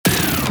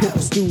hit the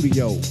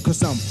studio,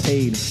 cause I'm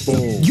paid in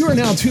full. You're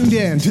now tuned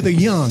in to the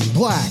Young,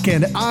 Black,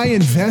 and I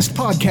Invest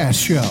podcast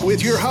show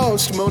with your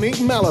host, Monique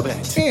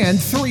Malabet. And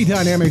three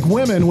dynamic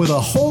women with a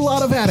whole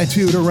lot of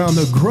attitude around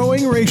the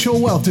growing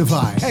racial wealth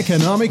divide,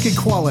 economic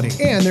equality,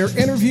 and their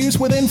interviews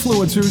with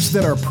influencers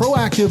that are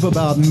proactive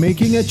about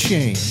making a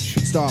change.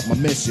 Start my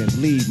mission,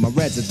 leave my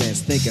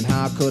residence, thinking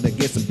how could I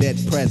get some dead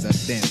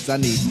presidents? I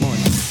need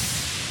money.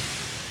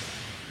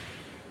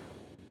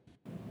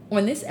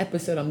 On this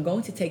episode, I'm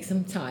going to take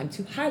some time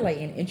to highlight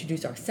and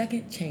introduce our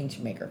second change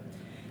maker.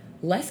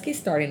 Let's get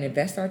started and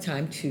invest our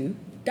time to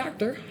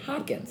Dr.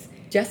 Hopkins.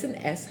 Justin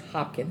S.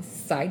 Hopkins,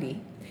 PsyD,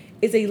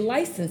 is a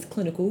licensed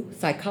clinical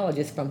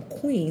psychologist from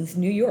Queens,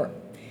 New York.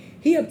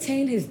 He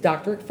obtained his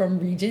doctorate from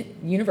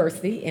Regent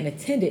University and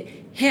attended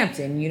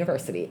Hampton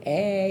University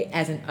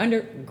as an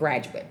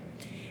undergraduate.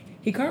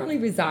 He currently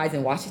resides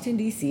in Washington,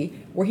 D.C.,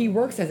 where he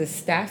works as a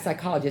staff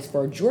psychologist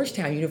for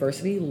Georgetown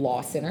University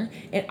Law Center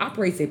and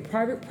operates a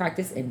private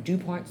practice in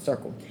DuPont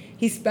Circle.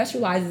 He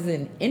specializes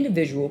in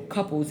individual,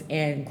 couples,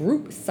 and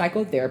group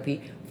psychotherapy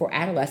for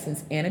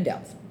adolescents and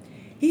adults.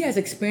 He has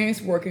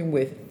experience working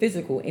with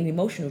physical and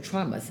emotional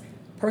traumas,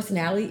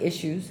 personality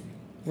issues,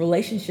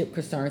 relationship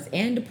concerns,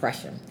 and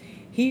depression.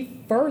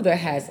 He further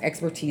has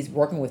expertise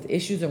working with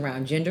issues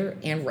around gender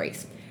and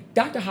race.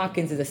 Dr.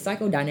 Hopkins is a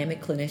psychodynamic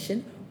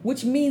clinician,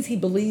 which means he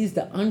believes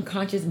the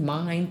unconscious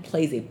mind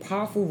plays a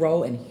powerful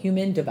role in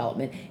human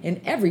development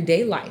in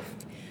everyday life.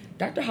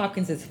 Dr.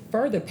 Hopkins is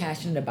further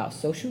passionate about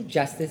social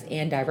justice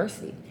and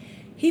diversity.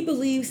 He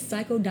believes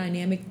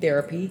psychodynamic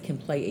therapy can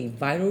play a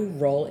vital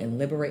role in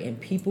liberating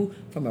people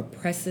from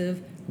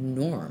oppressive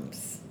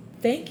norms.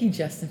 Thank you,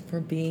 Justin, for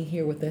being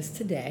here with us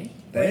today.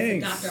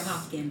 Thanks. Dr.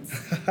 Hopkins.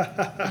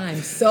 I'm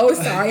so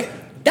sorry.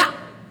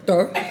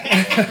 Dr.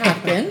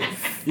 Hopkins.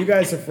 You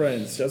guys are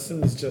friends.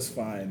 Justin is just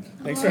fine.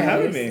 Thanks for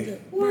having me.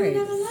 We're on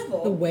another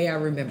level. The way I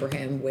remember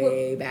him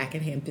way back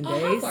in Hampton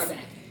days. How far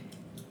back?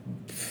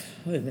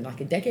 What has it been, like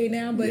a decade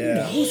now? But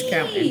Yeah. Who's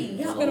counting?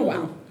 It's been a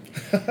while.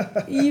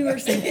 Oh. You were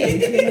some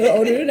age, you're a little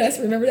older than us.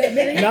 Remember that,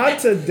 Mary? Not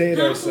to date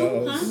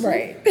ourselves,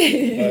 Right. but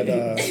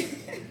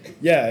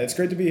yeah, it's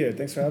great to be here.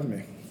 Thanks for having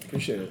me.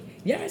 Appreciate it.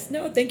 Yes,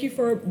 no, thank you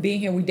for being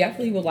here. We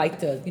definitely would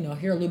like to,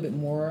 hear a little bit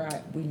more.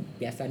 I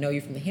know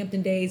you're from the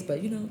Hampton days, but,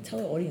 tell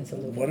the audience a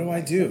little bit. What do I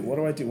do?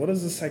 What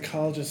does a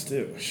psychologist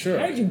do? Sure.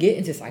 How did you get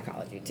into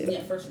psychology, too?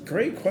 Yeah, first.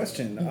 Great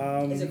question.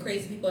 Is it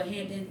crazy people at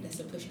Hampton that's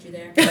what pushed you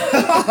there? He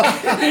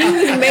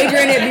was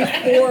majoring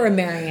it before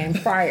Marianne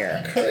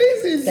prior.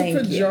 Crazy is a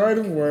Thank you.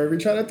 pejorative word. We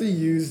try not to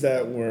use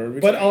that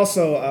word. But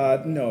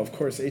also, no, of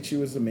course,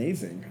 HU is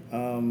amazing.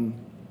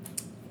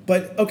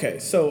 But, okay,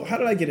 so how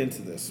did I get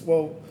into this?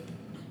 Well,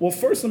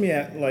 first let me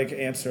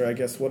answer, I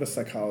guess, what a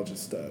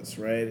psychologist does,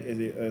 right?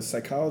 A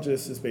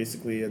psychologist is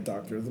basically a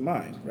doctor of the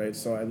mind, right?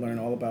 So I learn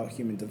all about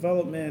human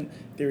development,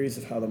 theories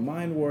of how the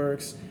mind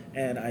works,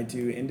 and I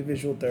do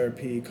individual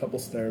therapy,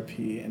 couples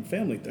therapy, and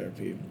family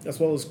therapy, as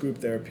well as group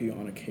therapy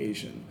on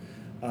occasion.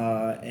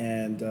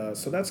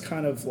 So that's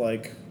kind of my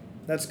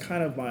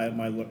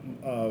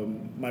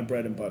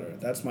bread and butter.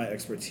 That's my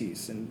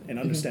expertise in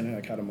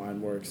understanding how the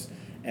mind works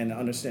and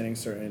understanding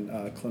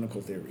certain clinical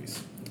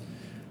theories.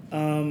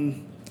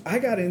 I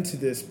got into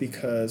this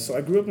because, I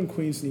grew up in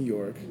Queens, New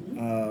York.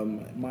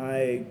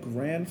 My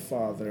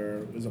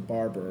grandfather was a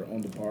barber,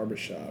 owned a barber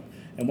shop.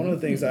 And one of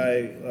the things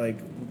I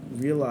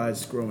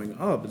realized growing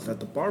up is that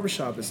the barber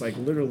shop is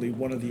literally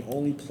one of the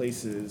only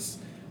places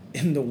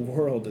in the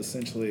world,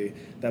 essentially,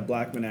 that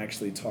black men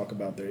actually talk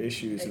about their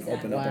issues and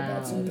open up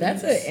about some things.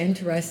 That's an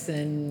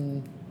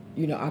interesting,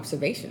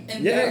 observation.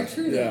 And very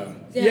true, though.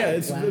 Yeah,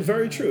 it's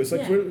very true. It's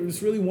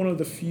it's really one of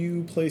the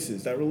few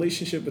places that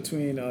relationship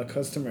between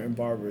customer and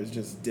barber is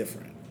just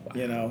different,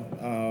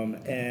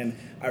 and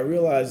I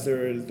realized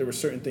there were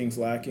certain things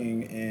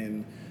lacking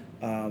in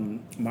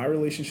my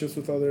relationships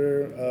with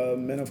other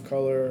men of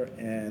color,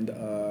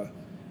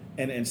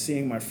 and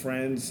seeing my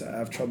friends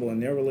have trouble in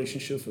their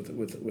relationships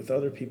with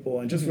other people,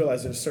 and just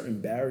realize there's certain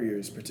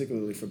barriers,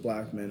 particularly for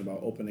black men, about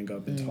opening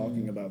up and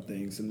talking about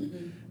things,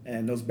 and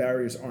those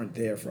barriers aren't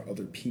there for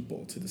other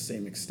people to the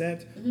same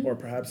extent, or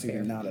perhaps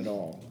even not at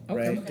all,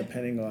 right? Okay.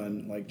 Depending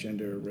on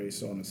gender, race,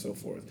 so on and so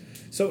forth.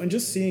 So in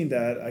just seeing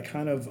that, I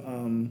kind of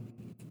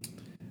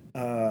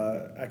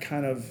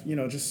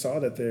just saw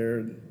that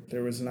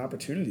there was an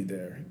opportunity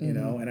there,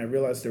 and I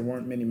realized there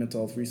weren't many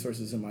mental health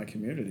resources in my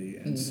community,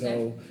 and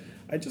so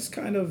I just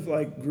kind of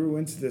grew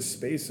into this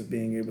space of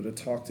being able to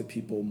talk to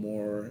people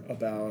more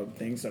about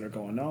things that are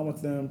going on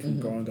with them, from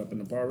growing up in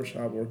the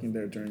barbershop, working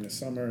there during the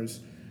summers,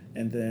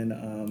 and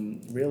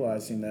then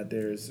realizing that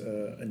there's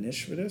a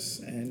niche for this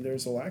and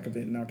there's a lack of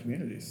it in our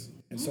communities.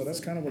 And so that's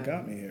kind of what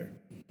got me here.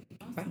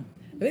 Wow.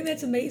 I think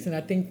that's amazing.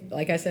 I think,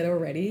 like I said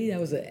already, that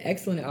was an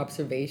excellent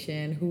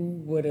observation.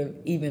 Who would have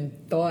even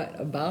thought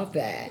about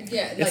that?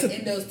 Yeah,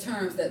 in those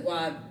terms, that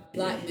why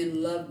black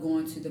men love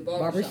going to the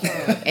barbershop.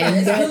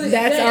 And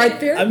that's our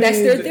therapy. That's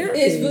their therapy.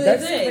 It's really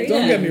that's crazy. crazy.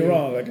 Don't get me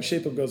wrong, a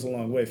shape-up goes a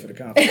long way for the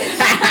confidence.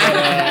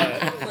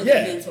 For of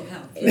yeah. mental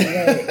health.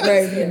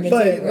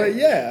 But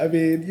yeah, I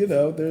mean, you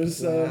know, there's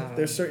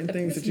certain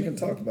things that you can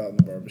talk about in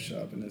the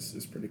barbershop, and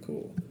it's pretty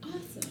cool.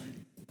 Awesome.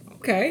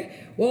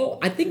 Okay. Well,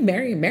 I think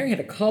Mary had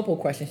a couple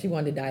questions she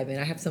wanted to dive in.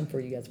 I have some for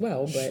you as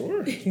well. But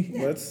Sure.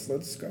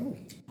 Let's go.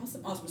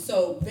 Awesome.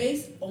 So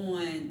based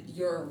on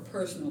your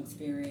personal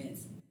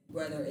experience,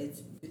 whether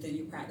it's within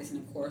your practice, and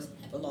of course,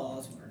 the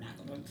laws, we're not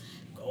going to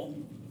go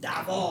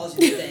divulge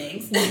into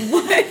things,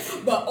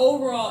 but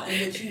overall,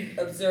 in what you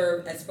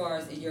observe as far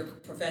as in your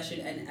profession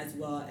and as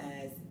well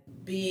as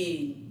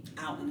being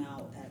out and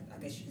out, I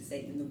guess you could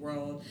say, in the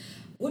world,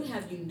 what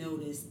have you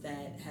noticed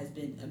that has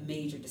been a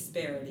major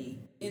disparity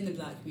in the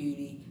Black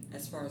community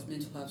as far as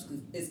mental health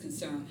is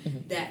concerned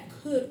that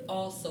could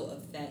also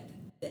affect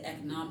the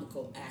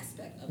economical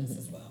aspect of this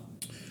as well?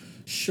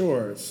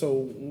 Sure. So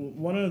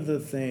one of the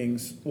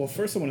things, well,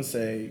 first I want to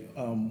say,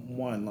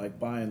 one, like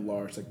by and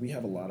large, like we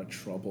have a lot of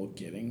trouble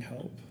getting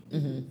help,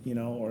 you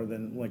know, or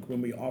then like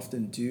when we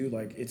often do,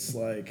 like it's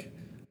like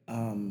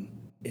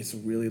it's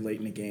really late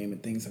in the game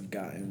and things have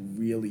gotten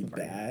really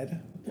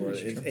bad, or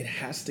it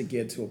has to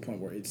get to a point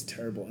where it's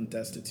terrible and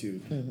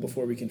destitute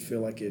before we can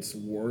feel like it's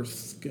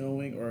worth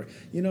going, or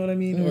you know what I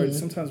mean? Or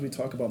sometimes we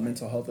talk about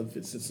mental health if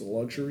it's a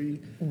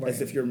luxury,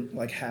 as if you're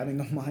like having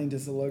a mind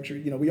is a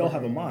luxury. You know, we all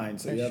have a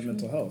mind, so you have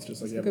mental health,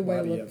 just like you have a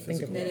body, you have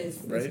physical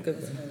health, right?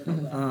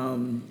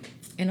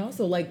 And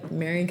also, like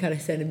Marion kind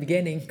of said in the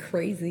beginning,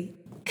 crazy.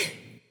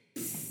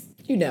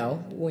 You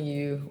know, when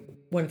you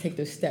want to take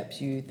those steps,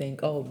 you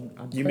think, oh,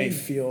 I'm crazy. You may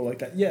feel like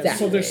that. Yeah,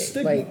 Exactly. so there's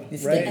stigma, Like, right?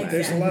 stigma.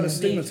 There's a lot of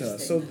stigma Major to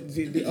us. So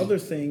the other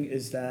thing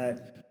is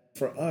that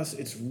for us,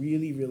 it's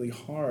really, really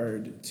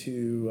hard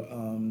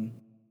to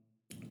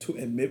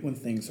admit when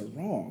things are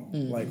wrong.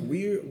 Like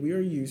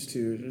we're used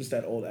to, there's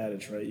that old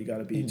adage, right? You got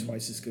to be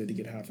twice as good to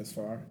get half as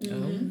far,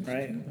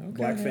 right?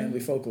 Black family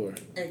folklore.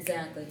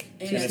 Exactly.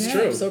 And it's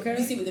true. It's okay.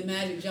 You see with the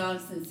Magic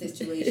Johnson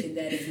situation,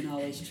 that isn't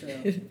always true.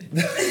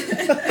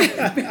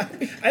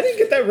 I didn't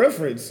get that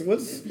reference.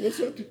 What's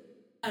up?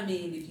 I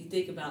mean, if you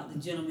think about the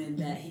gentleman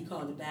that he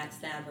called a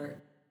backstabber,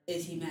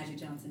 is he Magic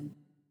Johnson?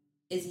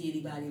 Is he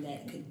anybody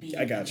that could be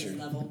I got at his you.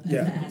 level?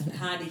 Yeah.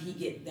 How did he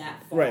get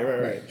that far?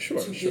 Right. Sure.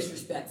 To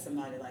disrespect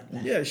somebody like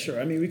that. Yeah, sure.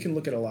 I mean, we can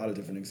look at a lot of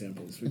different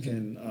examples. We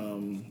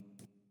can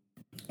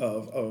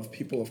of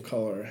people of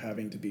color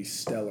having to be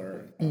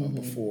stellar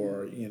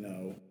before, you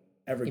know,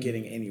 ever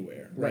getting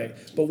anywhere, right?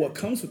 But what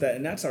comes with that,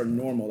 and that's our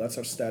normal, that's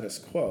our status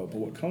quo, but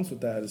what comes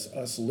with that is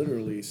us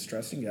literally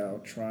stressing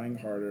out, trying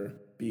harder,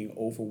 being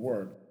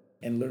overworked,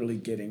 and literally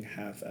getting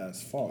half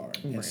as far.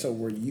 And so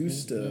we're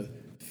used to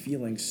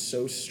feeling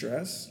so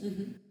stressed,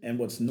 and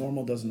what's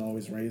normal doesn't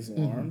always raise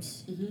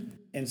alarms.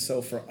 And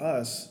so for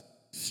us,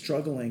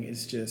 struggling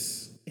is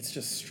just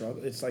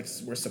struggle. It's like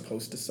we're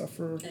supposed to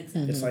suffer.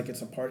 Exactly. It's like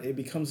it's a part. It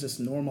becomes this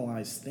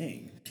normalized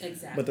thing.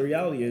 Exactly. But the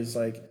reality is,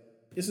 like,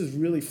 this is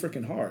really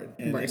freaking hard,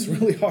 and it's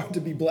really hard to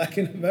be Black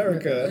in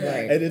America.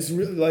 And it's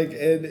really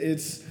and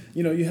it's,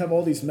 you know, you have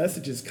all these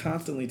messages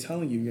constantly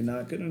telling you you're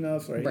not good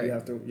enough, right? You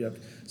have to.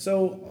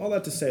 So all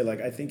that to say,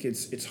 like, I think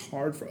it's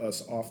hard for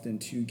us often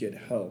to get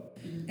help,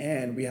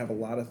 and we have a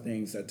lot of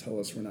things that tell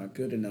us we're not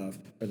good enough,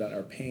 or that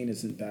our pain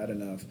isn't bad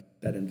enough,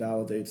 that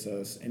invalidates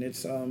us, and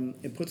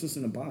it puts us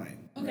in a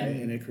bind, right?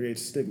 And it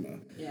creates stigma.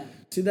 Yeah.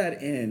 To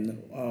that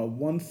end,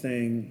 one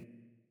thing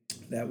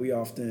that we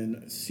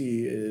often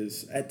see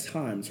is at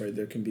times, right,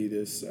 there can be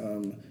this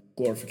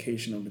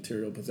glorification of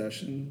material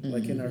possession,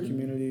 like in our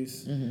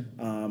communities.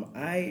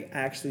 I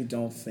actually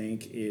don't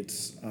think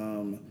it's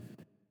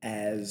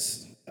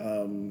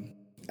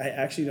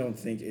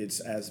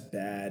as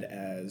bad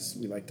as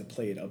we like to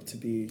play it up to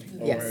be,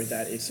 or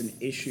that it's an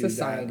issue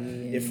that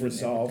if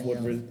resolved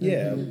would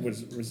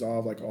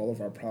resolve like all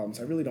of our problems.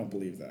 I really don't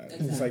believe that.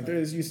 It's like there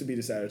used to be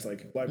this adage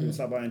like Black people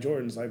stop buying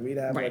Jordans, like we'd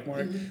have like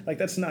more, like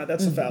that's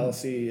a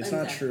fallacy. It's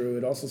not true.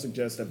 It also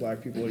suggests that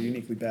Black people are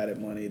uniquely bad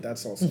at money.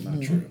 That's also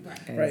not true,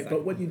 right?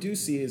 But what you do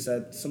see is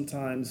that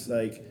sometimes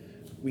like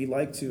we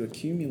like to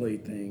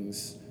accumulate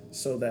things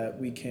so that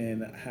we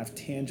can have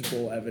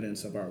tangible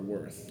evidence of our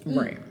worth.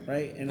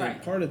 Right? And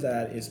like part of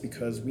that is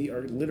because we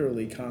are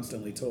literally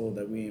constantly told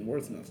that we ain't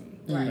worth nothing.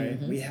 Right?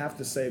 We have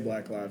to say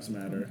Black Lives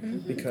Matter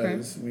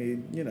because we,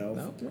 you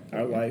know,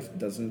 our life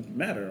doesn't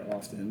matter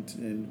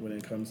often when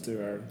it comes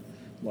to our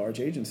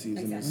large agencies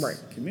in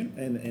this community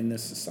and in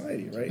this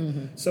society, right?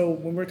 So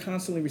when we're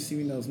constantly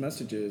receiving those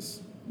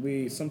messages,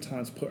 we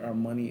sometimes put our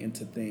money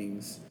into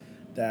things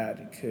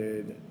that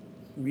could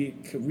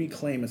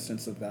reclaim a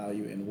sense of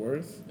value and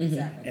worth,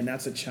 and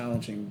that's a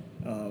challenging.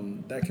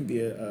 That can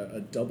be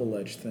a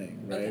double-edged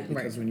thing, right?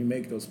 Because when you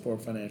make those poor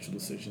financial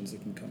decisions,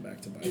 it can come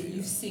back to bite you. And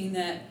you've seen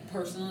that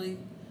personally,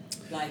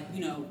 like, you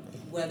know,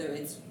 whether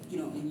it's, you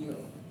know, in your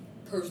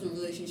personal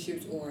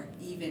relationships or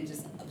even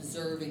just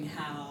observing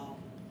how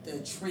the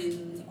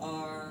trends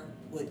are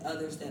with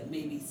others that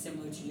may be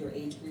similar to your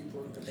age group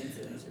or things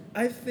of that nature.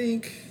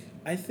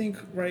 I think,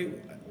 right?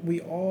 We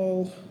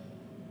all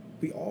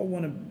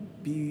want to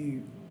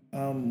be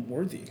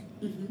worthy,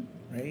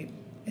 right?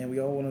 And we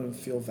all want to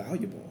feel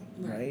valuable,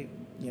 right?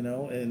 you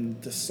know,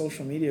 and the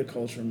social media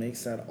culture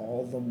makes that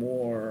all the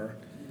more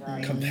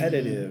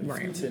competitive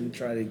to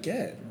try to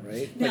get,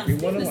 right? Now, like we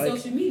want to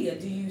social media,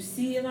 do you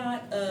see a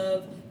lot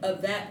of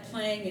that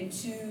playing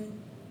into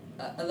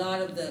a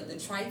lot of the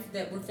trites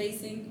that we're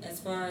facing as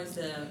far as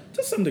the...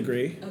 To some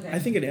degree. Okay. I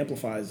think it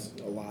amplifies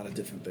a lot of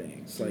different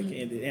things. Like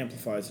it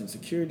amplifies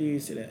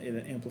insecurities,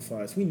 it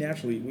amplifies...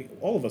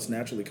 all of us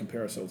naturally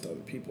compare ourselves to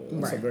other people.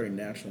 It's a very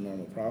natural,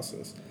 normal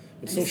process.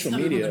 With social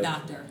media... I'm a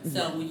doctor,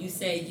 so when you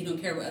say you don't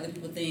care what other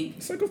people think...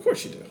 It's like, of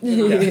course you do.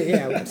 We're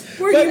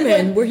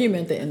human. We're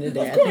human at the end of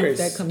the day. Of course. I think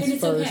that comes and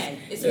it's first. okay.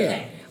 It's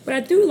okay. But I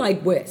do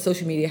like what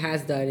social media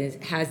has done is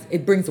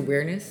it brings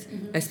awareness,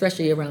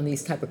 especially around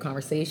these type of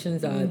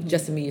conversations.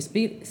 Justin,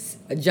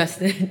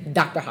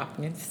 Dr.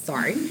 Hopkins,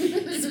 sorry.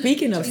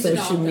 Speaking of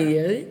social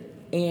media,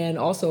 and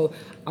also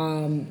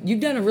you've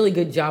done a really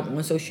good job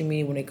on social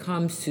media when it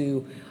comes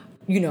to,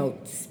 you know,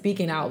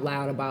 speaking out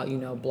loud about, you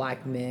know,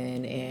 Black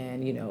men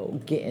and, you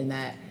know, getting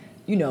that,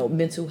 you know,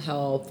 mental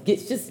health,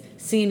 just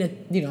seeing a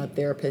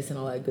therapist and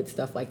all that good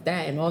stuff like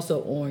that. And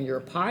also on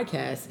your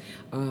podcast,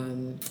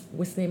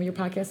 what's the name of your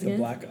podcast again? The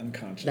Black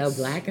Unconscious.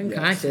 The Black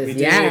Unconscious, We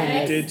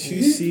did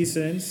 2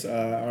 seasons.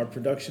 Our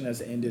production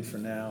has ended for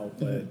now,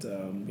 but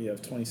we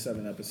have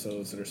 27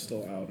 episodes that are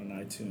still out on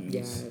iTunes.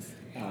 Yes.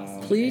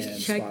 Please and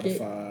check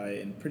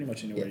Spotify and pretty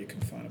much anywhere you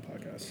can find a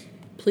podcast.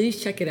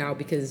 Please check it out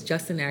because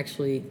Justin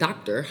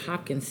Dr.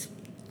 Hopkins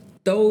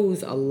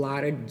throws a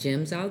lot of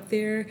gems out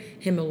there.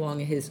 Him along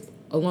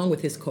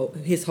with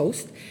his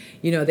host,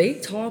 you know, they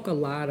talk a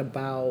lot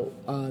about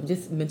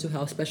just mental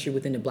health, especially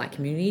within the Black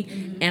community.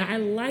 And I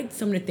liked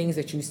some of the things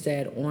that you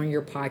said on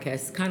your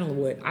podcast, kind of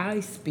what I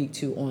speak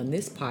to on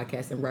this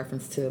podcast in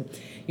reference to,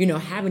 you know,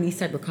 having these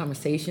type of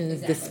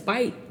conversations,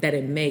 despite that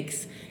it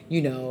makes,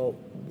 you know,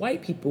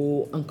 white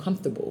people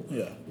uncomfortable.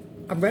 Yeah.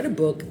 I read a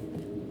book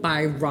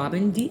by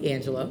Robin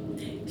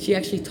DiAngelo. She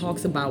actually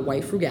talks about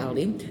white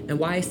frugality and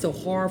why it's so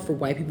hard for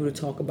white people to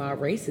talk about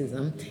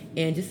racism,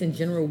 and just in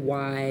general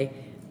why,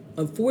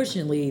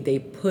 unfortunately, they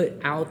put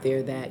out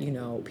there that, you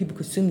know, people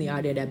consume the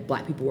idea that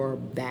Black people are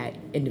bad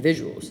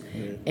individuals.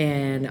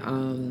 And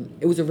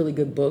it was a really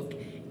good book,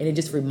 and it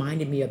just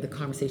reminded me of the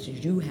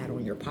conversations you had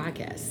on your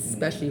podcast,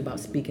 especially about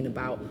speaking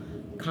about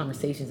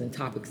conversations and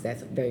topics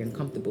that's very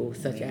uncomfortable,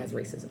 such as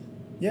racism.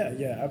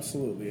 Yeah,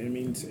 absolutely. I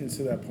mean, and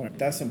to that point,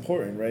 that's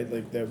important, right?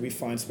 Like that we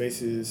find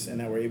spaces and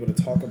that we're able to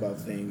talk about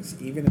things,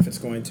 even if it's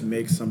going to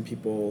make some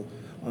people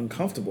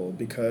uncomfortable,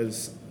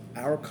 because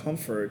our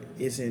comfort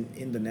isn't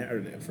in the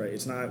narrative, right?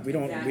 It's not. We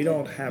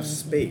don't have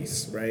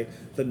space, right?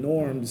 The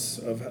norms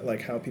of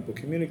like how people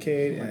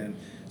communicate and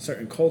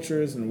certain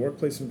cultures and the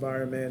workplace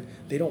environment,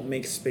 they don't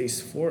make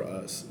space for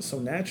us. So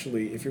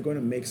naturally, if you're going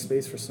to make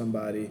space for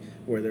somebody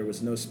where there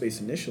was no space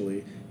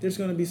initially, there's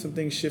going to be some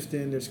things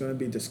shifting, there's going to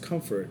be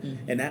discomfort,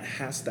 and that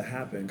has to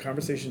happen.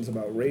 Conversations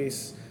about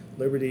race,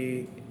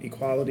 liberty,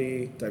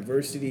 equality,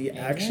 diversity,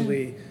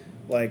 actually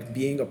like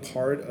being a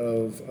part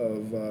of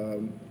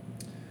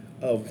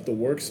the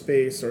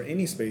workspace or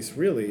any space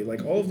really,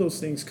 like all of those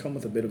things come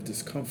with a bit of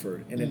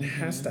discomfort, and it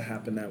has to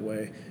happen that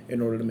way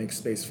in order to make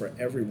space for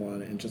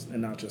everyone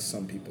and not just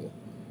some people.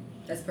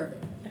 That's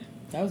perfect.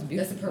 That was beautiful.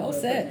 That's a perfect. Well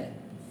said.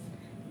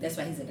 That's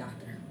why he's a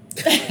doctor.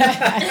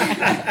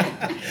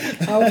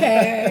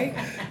 Okay.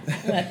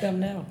 Let them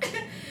know.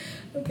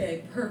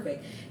 Okay,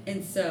 perfect.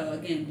 And so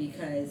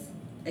because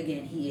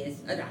he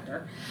is a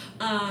doctor,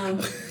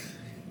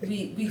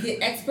 we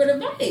get expert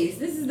advice.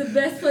 This is the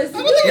best place to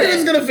do it.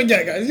 Everyone's gonna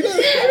forget, guys. You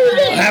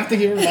don't have to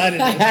get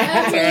reminded.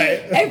 That's all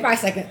right. Every 5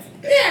 seconds.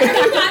 Yeah,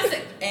 every 5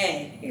 seconds.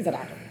 Hey, He's a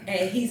doctor.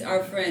 Hey, he's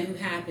our friend who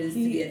happens to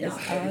be a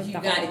doctor. You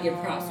got to give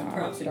props and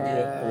props to do.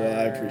 Well,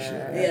 I appreciate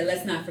it. Yeah,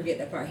 let's not forget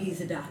that part.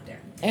 He's a doctor.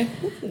 And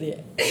who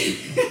did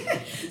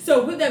it?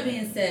 So with that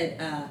being said,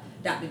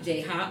 Dr.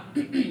 J. Hop,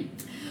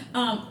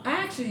 I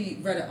actually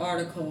read an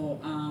article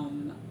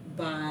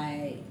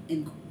by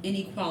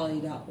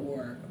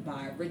inequality.org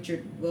by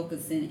Richard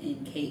Wilkinson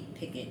and Kate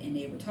Pickett, and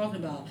they were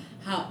talking about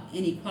how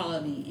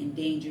inequality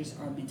endangers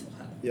our mental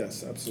health.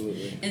 Yes,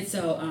 absolutely. And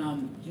so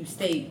you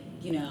state,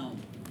 you know,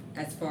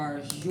 as far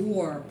as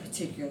your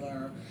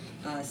particular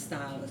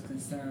style is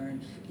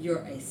concerned, you're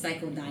a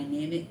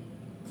psychodynamic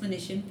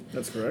clinician.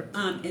 That's correct.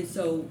 And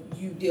so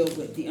you deal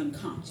with the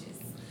unconscious.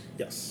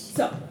 Yes.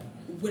 So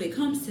when it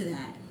comes to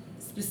that,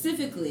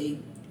 specifically,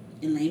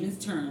 in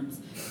layman's terms,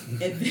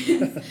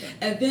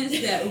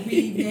 events that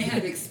we may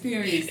have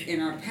experienced in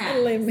our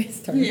past.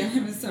 Layman's terms. Yeah,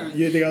 layman's terms.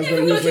 You didn't think I was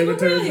going to use layman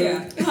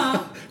terms?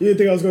 Huh? You didn't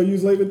think I was going to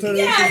use layman terms?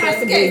 Yeah,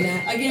 Possibly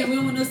okay. not. Again, we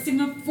don't want no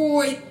Sigmund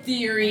Freud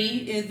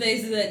theory and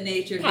things of that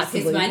nature.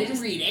 Possibly. I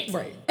didn't read it.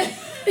 Right.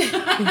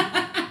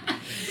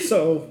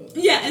 So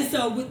and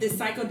so with the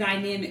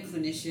psychodynamic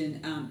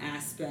clinician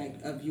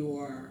aspect of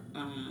your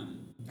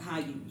how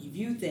you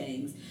view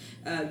things,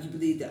 you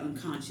believe the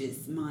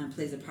unconscious mind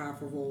plays a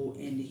powerful role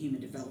in the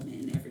human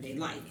development in everyday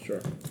life.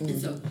 Sure. Mm-hmm.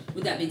 And so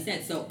with that being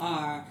said, so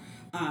our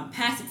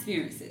past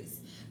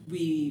experiences,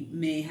 we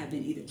may have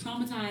been either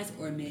traumatized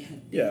or may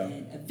have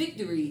been a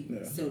victory,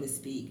 so to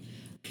speak,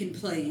 can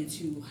play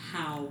into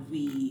how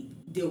we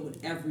deal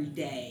with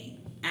everyday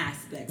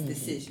aspects,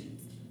 decisions.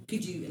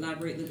 Could you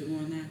elaborate a little bit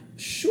more on that?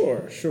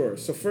 Sure.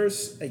 So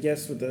first, I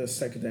guess with the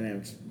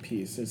psychodynamics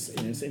piece, it's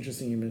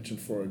interesting you mentioned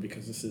Freud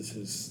because this is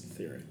his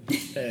theory.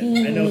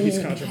 And I know he's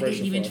controversial. I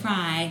didn't even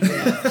try.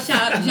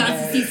 Shout out to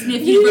Johnson C.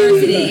 Smith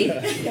University.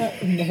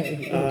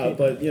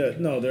 But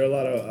no, there are a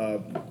lot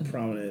of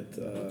prominent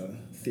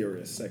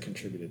theorists that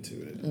contributed to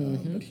it,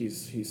 but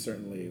he's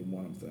certainly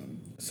one of them.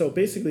 So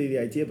basically, the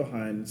idea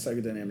behind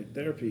psychodynamic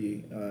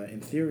therapy, in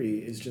theory,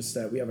 is just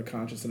that we have a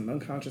conscious and an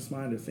unconscious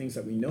mind of things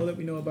that we know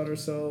about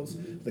ourselves.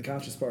 The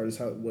conscious part is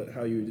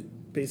how you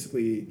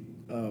basically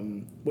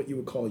what you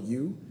would call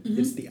you.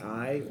 It's the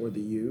I or the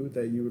you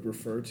that you would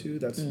refer to.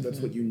 That's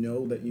what you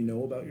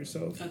know about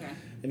yourself. Okay.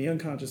 And the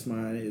unconscious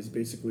mind is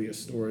basically a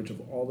storage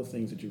of all the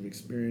things that you've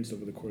experienced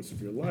over the course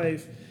of your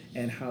life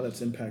and how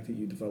that's impacted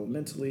you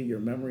developmentally, your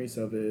memories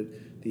of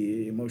it,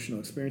 the emotional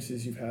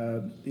experiences you've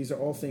had. These are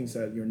all things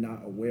that you're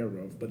not aware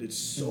of, but it's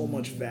so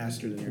much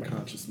vaster than your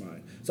conscious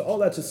mind. So all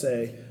that to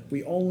say,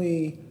 we're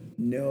only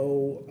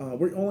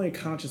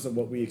conscious of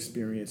what we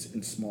experience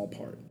in small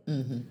part.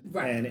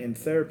 Right. And in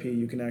therapy,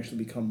 you can actually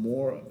become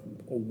more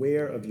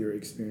aware of your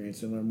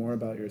experience and learn more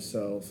about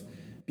yourself,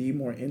 be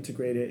more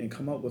integrated, and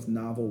come up with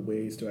novel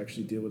ways to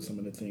actually deal with some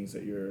of the things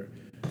that you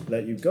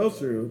go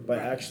through by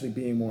actually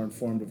being more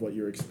informed of what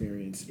your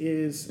experience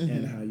is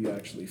and how you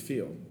actually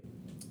feel.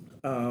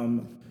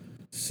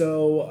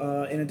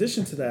 So in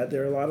addition to that,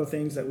 there are a lot of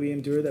things that we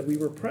endure that we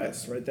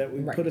repress, right? That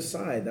we put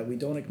aside, that we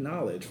don't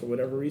acknowledge for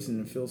whatever reason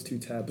and feels too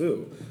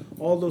taboo.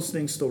 All those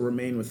things still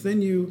remain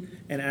within you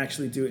and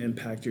actually do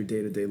impact your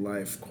day-to-day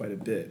life quite a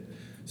bit.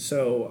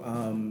 So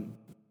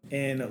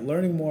in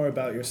learning more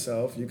about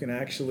yourself, you can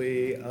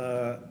actually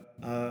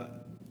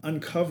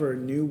uncover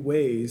new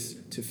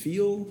ways to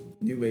feel,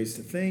 new ways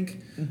to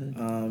think,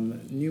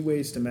 new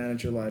ways to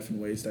manage your life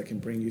in ways that can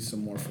bring you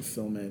some more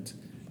fulfillment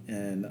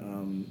and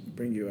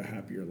bring you a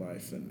happier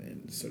life,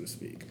 and so to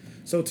speak.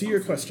 So to your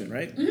question,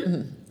 right?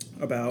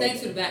 About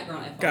Thanks for the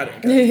background. Got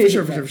it.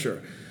 For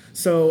sure.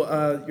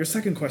 So your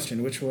second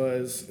question, which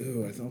was,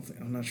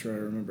 I'm not sure I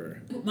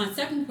remember. My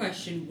second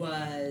question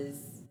was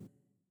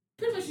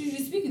pretty much you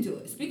just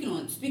speaking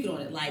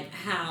on it, like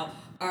how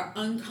our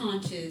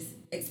unconscious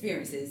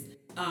experiences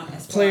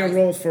play a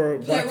role for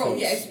Black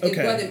folks. Yes,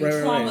 okay, whether it be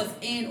traumas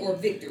and or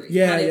victories.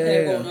 How they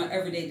play a role in our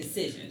everyday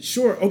decisions.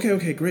 Sure.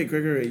 Okay. Great.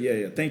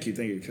 Yeah. Thank you.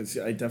 Because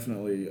I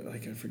definitely I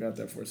forgot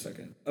that for a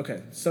second.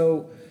 Okay.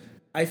 So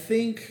I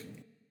think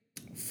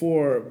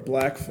for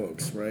Black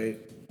folks, right,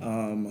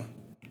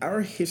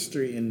 our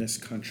history in this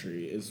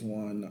country is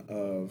one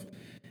of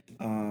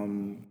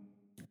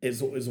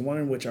is one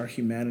in which our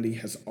humanity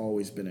has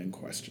always been in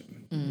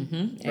question.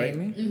 Right?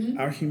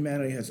 Our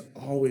humanity has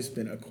always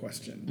been a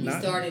question. We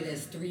started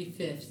as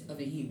 3/5 of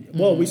a human.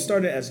 Well, we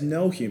started as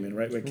no human,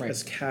 right? Like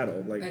as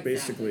cattle,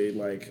 basically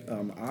like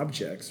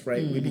objects,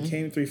 right? We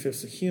became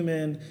 3/5 a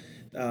human.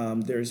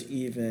 There's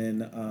even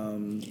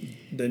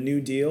the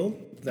New Deal.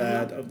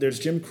 There's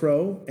Jim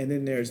Crow, and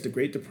then there's the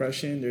Great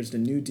Depression. There's the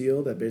New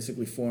Deal that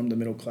basically formed the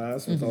middle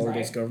class with all of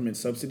those government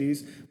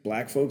subsidies.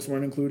 Black folks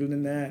weren't included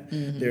in that.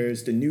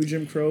 There's the new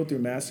Jim Crow through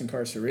mass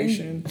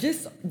incarceration. And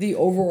just the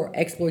overall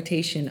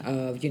exploitation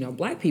of,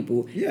 Black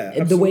people. Yeah,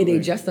 absolutely. The way they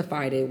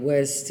justified it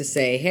was to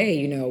say,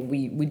 hey,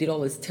 we did all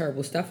this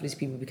terrible stuff to these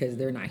people because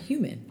they're not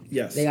human.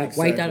 Yes, they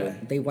wiped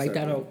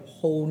out a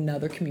whole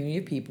nother community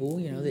of people,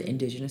 the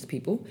indigenous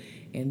people.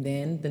 And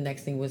then the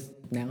next thing was,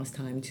 now it's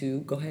time to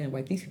go ahead and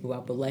wipe these people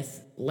out, but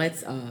let's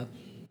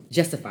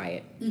justify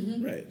it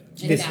right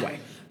this way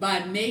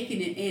by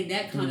making it, and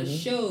that kind of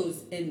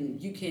shows,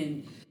 and you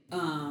can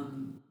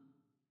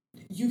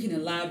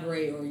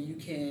elaborate or you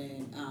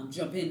can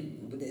jump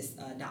in with this,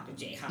 Dr.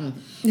 J. Hop.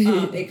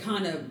 It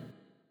kind of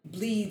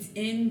bleeds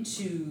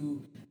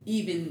into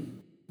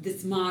even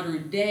this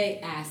modern day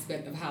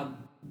aspect of how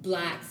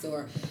Blacks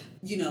or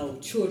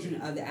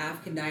children of the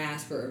African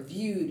diaspora are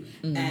viewed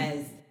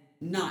as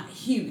not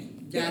human.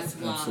 That's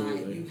why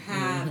you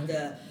have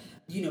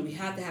we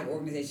have to have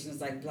organizations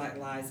like Black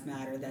Lives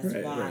Matter. That's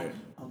why,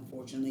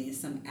 unfortunately, in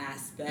some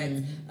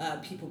aspects,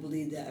 people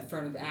believe that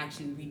affirmative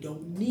action, we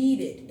don't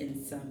need it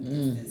in some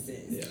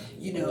instances.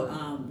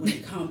 When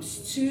it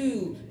comes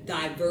to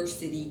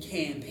diversity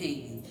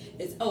campaigns,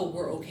 it's,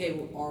 we're okay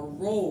with our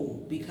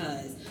role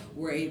because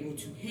we're able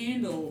to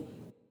handle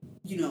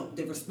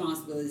the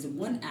responsibilities in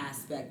one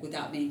aspect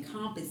without being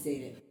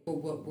compensated for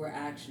what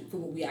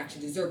we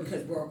actually deserve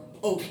because we're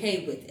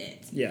okay with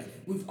it. Yeah.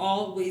 We've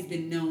always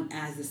been known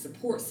as a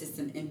support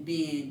system and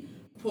being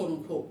quote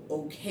unquote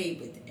okay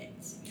with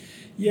it.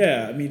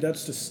 Yeah, I mean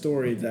that's the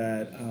story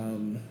that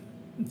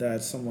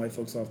some white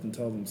folks often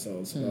tell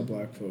themselves about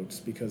Black folks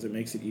because it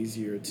makes it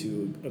easier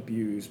to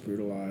abuse,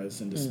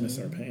 brutalize, and dismiss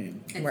our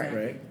pain. Exactly.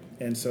 Right?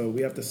 And so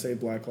we have to say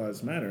Black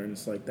Lives Matter, and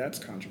it's like, that's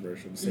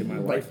controversial to say my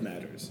life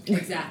matters.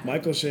 Exactly.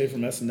 Michael Shea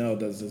from SNL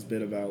does this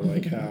bit about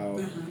like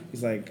how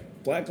he's like,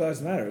 Black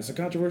Lives Matter. It's a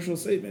controversial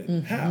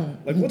statement. How?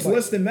 Like, what's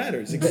less than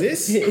matters?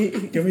 Exists?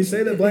 Can we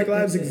say that Black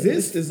lives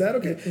exist? Is that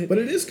okay? But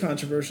it is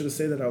controversial to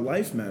say that our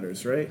life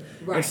matters, right?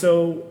 And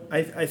so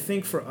I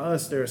think for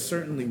us, there are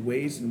certainly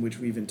ways in which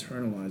we've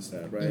internalized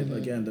that, right?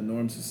 Again, the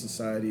norms of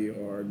society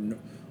are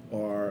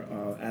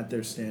at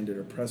their standard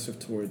oppressive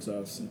towards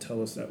us and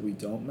tell us that we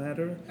don't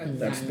matter.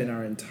 That's been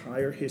our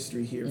entire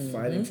history here,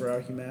 fighting for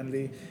our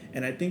humanity.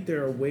 And I think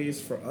there are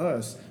ways for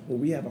us where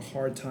we have a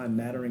hard time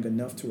mattering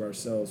enough to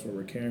ourselves, where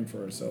we're caring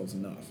for ourselves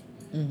enough.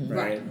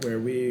 Right, where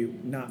we're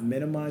not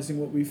minimizing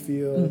what we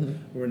feel,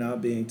 we're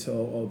not being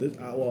told,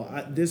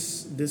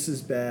 this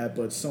is bad,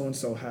 but so and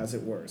so has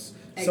it worse.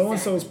 So and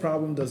so's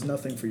problem does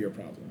nothing for your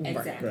problem.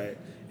 Right.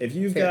 If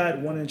you've got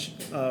one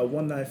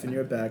knife in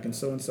your back and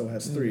so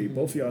has 3,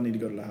 both of y'all need to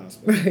go to the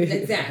hospital.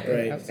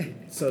 Right.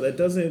 So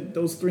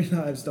those 3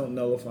 knives don't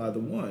nullify the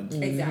one.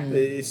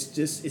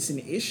 It's an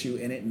issue,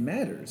 and it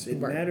matters. It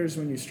matters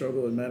when you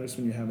struggle. It matters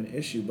when you have an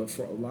issue. But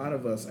for a lot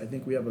of us, I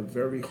think we have a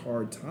very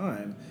hard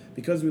time,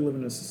 because we live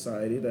in a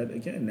society that,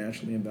 again,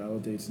 naturally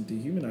invalidates and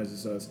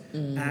dehumanizes us,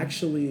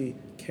 actually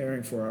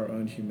caring for our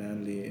own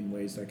humanity in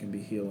ways that can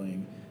be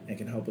healing and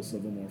can help us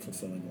live a more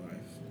fulfilling life.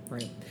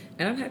 Right.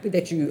 And I'm happy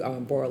that you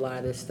brought a lot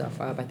of this stuff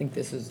up. I think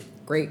this was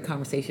great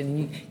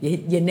conversation.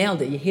 You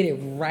nailed it. You hit it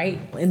right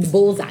in the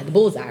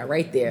bullseye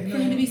right there. You're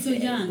going to be so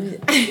young.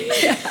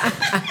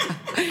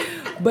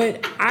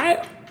 But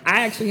I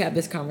actually have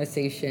this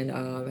conversation,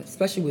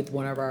 especially with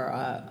one of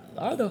our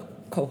other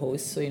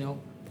co-hosts,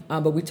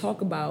 but we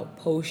talk about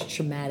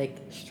post-traumatic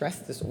stress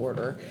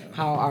disorder,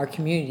 how our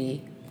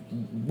community,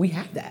 we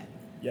have that.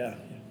 Yeah,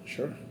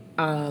 sure.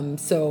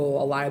 So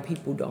a lot of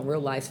people don't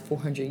realize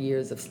 400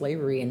 years of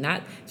slavery, and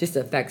not just the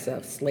effects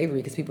of slavery,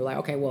 because people are like,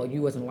 okay, well,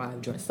 you wasn't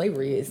alive during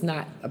slavery. It's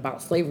not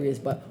about slavery, it's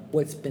but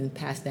what's been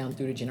passed down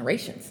through the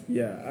generations.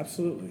 Yeah,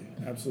 absolutely.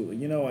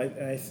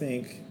 I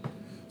think,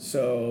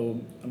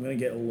 so I'm going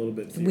to get a little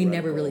bit theoretical. We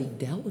never really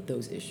dealt with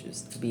those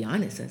issues, to be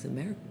honest, as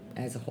America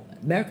as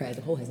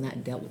a whole has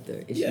not dealt with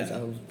the issues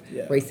of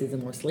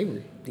racism or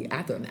slavery, the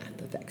aftermath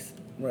effects.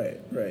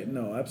 Right.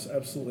 No,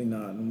 absolutely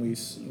not.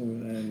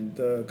 And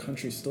the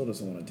country still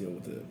doesn't want to deal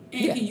with it.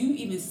 And can you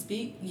even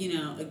speak,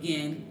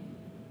 again,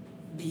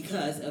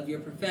 because of your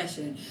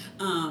profession,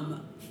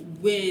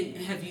 when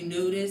have you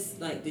noticed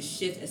like the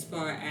shift as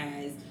far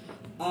as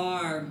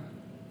our,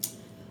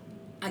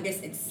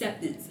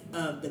 acceptance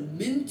of the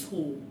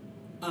mental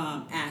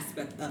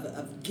aspect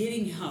of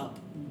getting help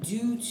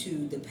due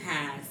to the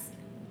past,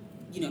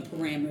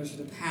 parameters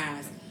or the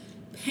past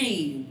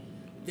pain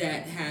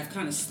that have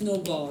kind of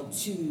snowballed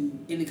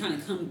and it kind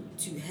of come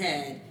to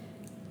head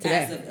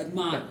as a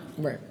modern.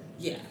 Right.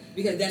 Yeah,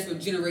 because that's what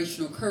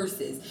generational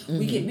curses.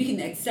 We can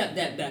accept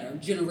that better.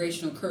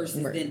 Generational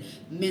curses than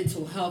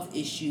mental health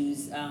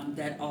issues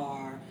that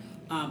are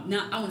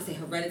not, I want to say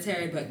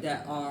hereditary, but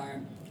that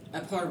are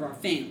a part of our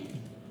family.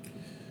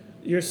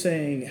 You're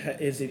saying,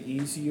 is it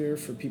easier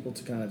for people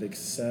to kind of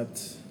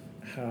accept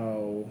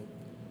how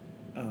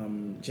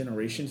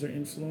generations are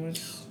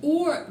influenced?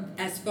 Or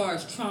as far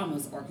as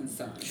traumas are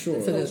concerned.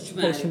 Sure. So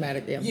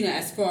post-traumatic,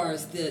 as far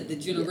as the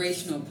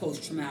generational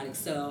post-traumatic.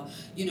 So,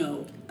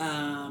 go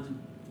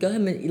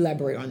ahead and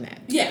elaborate on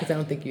that. Yeah. Because I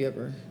don't think you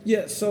ever...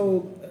 Yeah,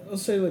 so I'll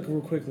say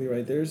real quickly,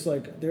 right? There's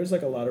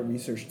a lot of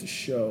research to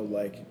show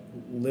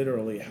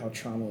literally how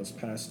trauma was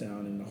passed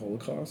down in the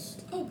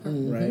Holocaust. Oh,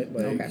 perfect.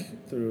 Right?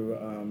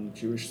 Through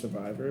Jewish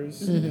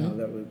survivors,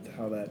 and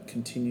how that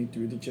continued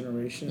through the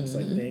generations,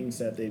 things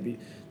that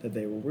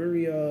they were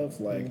weary of,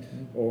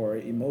 or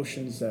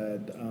emotions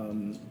that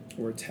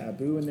were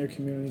taboo in their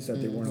communities that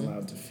they weren't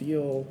allowed to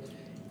feel.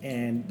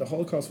 And the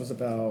Holocaust was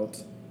about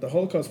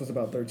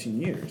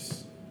 13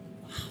 years.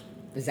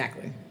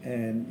 Exactly.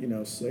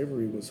 And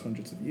slavery was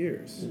hundreds of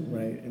years,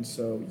 right? And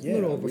so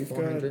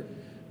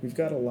we've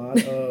got a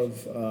lot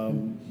of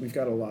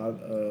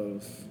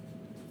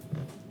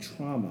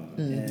trauma,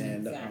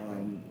 and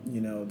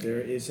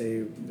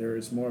there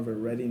is more of a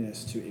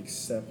readiness to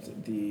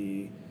accept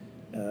the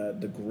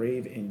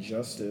grave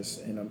injustice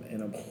and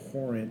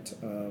abhorrent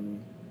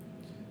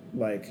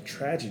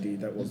tragedy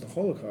that was the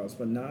Holocaust,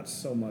 but not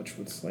so much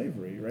with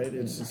slavery, right?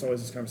 It's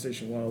always this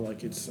conversation. Well,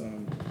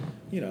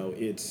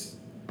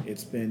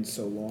 it's been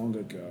so long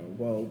ago.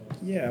 Well,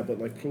 yeah,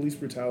 but police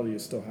brutality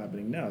is still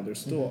happening now.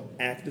 There's still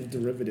active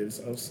derivatives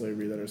of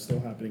slavery that are still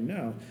happening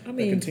now that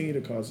continue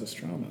to cause us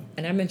trauma.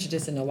 And I mentioned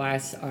this in the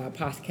last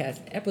podcast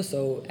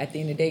episode. At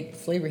the end of the day,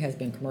 slavery has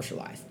been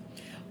commercialized.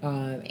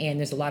 And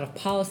there's a lot of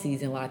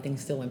policies and a lot of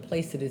things still in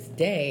place to this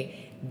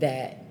day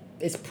that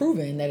it's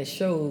proven that it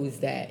shows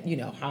that,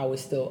 how it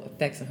still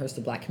affects and hurts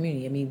the black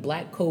community.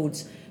 Black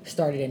codes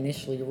started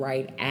initially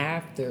right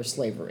after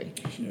slavery.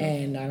 Yeah.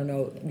 And I don't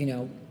know,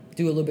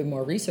 do a little bit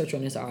more research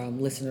on this,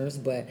 listeners,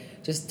 but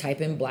just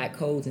type in black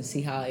codes and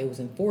see how it was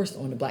enforced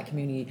on the black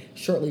community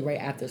shortly right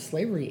after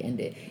slavery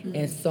ended.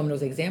 And some of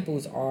those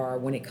examples are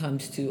when it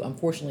comes to,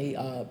 unfortunately,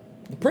 the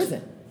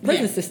prison.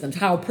 prison systems,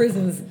 how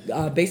prisons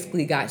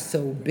basically got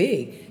so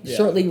big.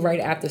 Shortly right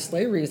after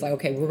slavery, it's like,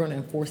 okay, we're going to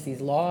enforce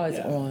these laws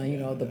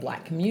on, the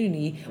black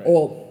community,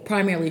 or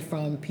primarily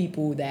from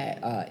people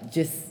that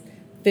just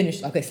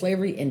finished. Okay,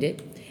 slavery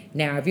ended.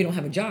 Now, if you don't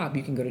have a job,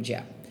 you can go to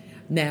jail.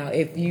 Now,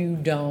 if you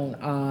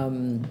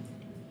don't,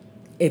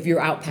 if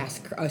you're out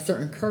past a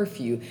certain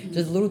curfew,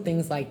 just little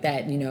things like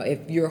that.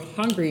 If you're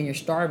hungry and you're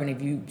starving,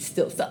 if you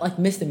still like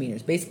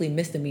misdemeanors, basically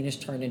misdemeanors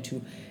turned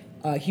into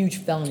huge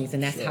felonies,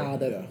 and that's how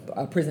the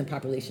prison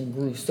population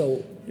grew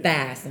so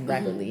fast and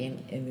rapidly,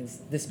 and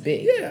is this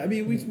big. Yeah, I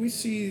mean, we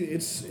see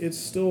it's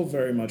still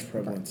very much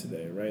prevalent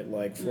today, right?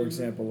 Like, for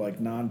example, like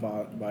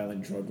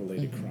non-violent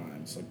drug-related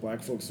crimes. Like,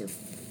 black folks are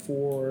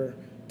 4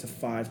 to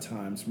 5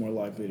 times more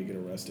likely to get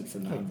arrested for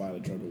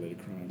non-violent drug-related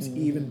crimes,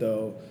 even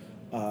though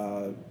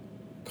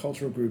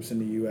cultural groups in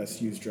the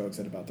U.S. use drugs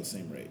at about the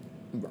same rate.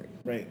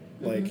 Right.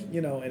 Like,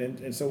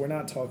 and so we're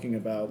not talking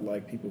about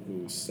like people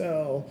who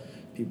sell,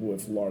 people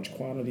with large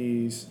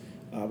quantities.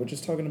 We're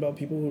just talking about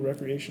people who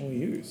recreationally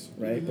use,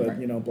 right? But,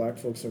 black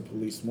folks are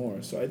policed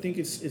more. So I think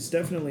it's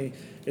definitely,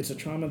 it's a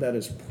trauma that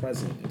is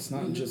present. It's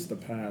not just the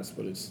past,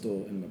 but it's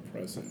still in the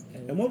present.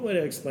 And one way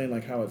to explain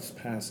like how it's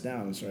passed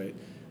down is, right,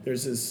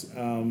 there's this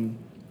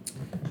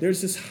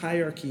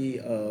hierarchy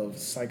of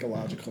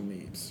psychological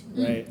needs,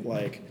 right?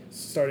 Like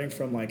starting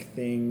from like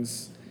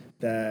things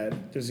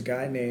that there's a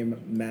guy named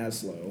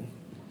Maslow,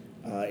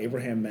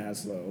 Abraham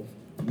Maslow,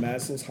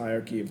 Maslow's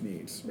hierarchy of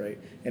needs, right?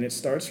 And it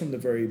starts from the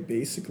very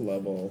basic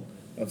level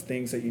of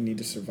things that you need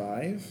to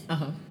survive,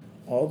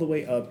 all the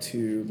way up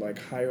to like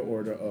higher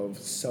order of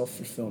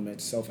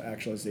self-fulfillment,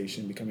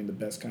 self-actualization, becoming the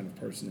best kind of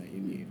person that you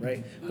need,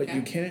 right? But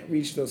you can't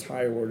reach those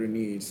higher order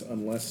needs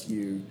unless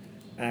you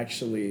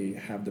actually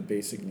have the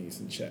basic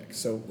needs in check.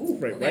 So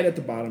right at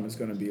the bottom is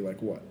going to be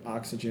like what?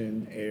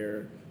 Oxygen,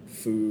 air,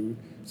 food.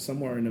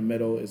 Somewhere in the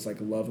middle is like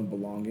love and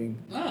belonging.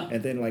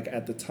 And then like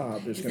at the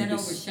top there's going to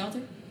be... Is that over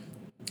shelter?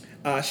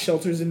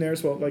 Shelter's in there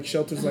as well. Like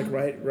shelter's like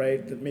right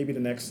maybe the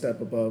next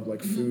step above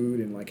like food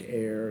and like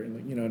air and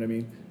like, you know what I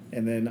mean?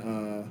 And then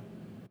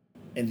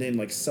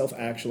like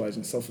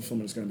self-actualizing,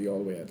 self-fulfillment is going to be all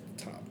the way at the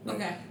top. Right?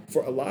 Okay.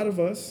 For a lot of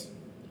us,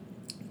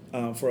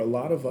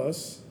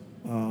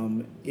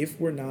 if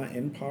we're not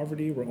in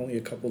poverty, we're only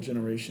a couple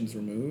generations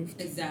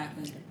removed.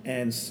 Exactly.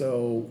 And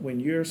so when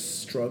you're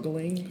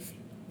struggling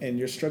and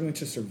you're struggling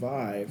to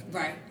survive,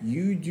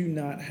 you do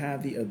not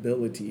have the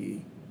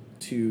ability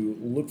to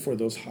look for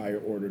those higher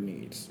order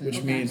needs,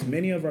 which means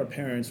many of our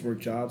parents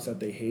worked jobs that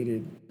they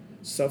hated,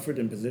 suffered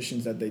in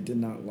positions that they did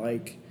not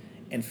like,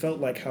 and felt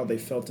like how they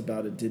felt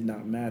about it did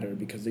not matter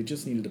because they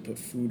just needed to put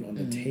food on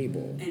the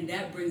table. And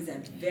that brings a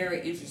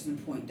very interesting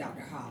point,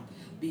 Dr. Hop,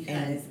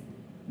 because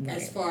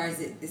as far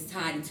as it is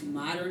tied into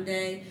modern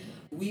day,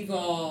 we've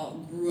all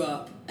grew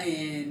up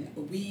and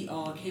we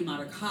all came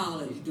out of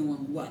college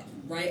doing what?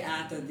 Right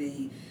after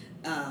the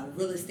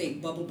real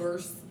estate bubble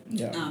burst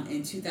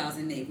in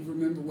 2008. We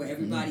remember where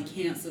everybody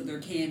canceled their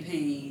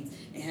campaigns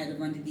and had to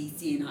run to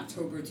D.C. in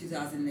October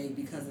 2008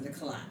 because of the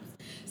collapse.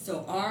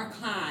 So our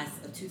class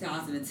of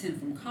 2010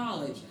 from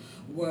college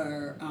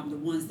were the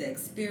ones that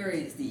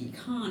experienced the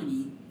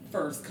economy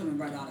first coming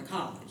right out of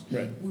college.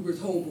 Right. We were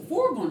told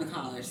before going to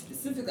college,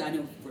 specifically, I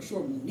know for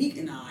sure Monique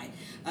and I,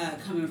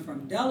 coming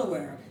from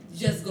Delaware,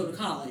 just go to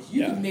college.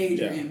 You can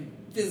major in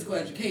physical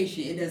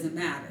education, it doesn't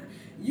matter.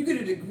 You get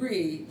a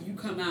degree, you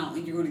come out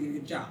and you're going to get a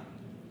good job.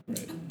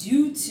 Right.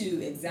 Due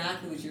to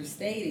exactly what you're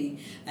stating,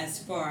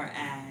 as far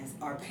as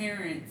our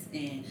parents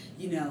and,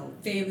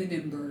 family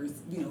members,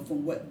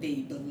 from what they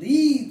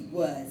believed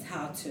was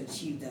how to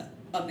achieve the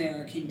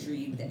American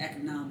dream, the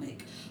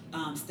economic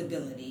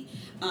stability.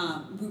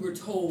 We were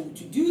told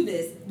to do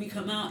this. We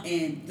come out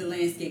and the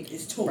landscape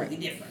is totally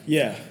different.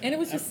 Yeah. And it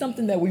was just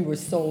something that we were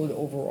sold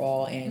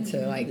overall, and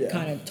to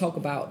kind of talk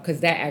about, because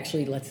that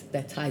actually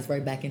that ties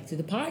right back into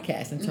the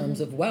podcast in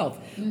terms of wealth.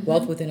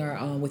 Wealth within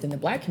our within the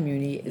black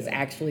community is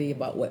actually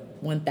about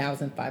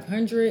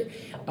 1,500,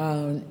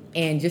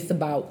 and just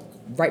about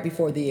right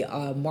before the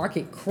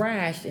market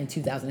crashed in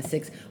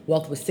 2006,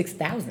 wealth was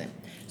 6,000.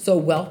 So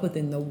wealth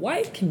within the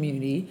white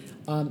community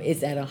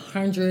is at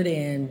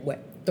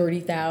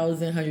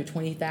 130,000,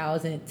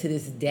 120,000 to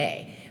this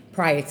day.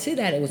 Prior to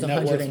that, it was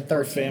 113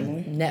 per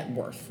family? Net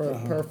worth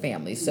per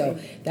family. So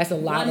that's a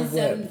lot of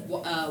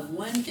what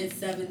 1 in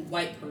 7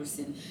 white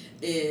person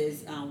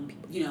is, and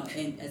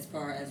as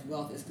far as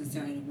wealth is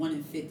concerned, 1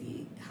 in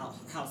 50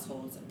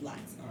 households of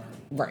blacks are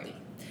right.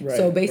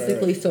 So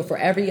basically, so for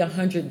every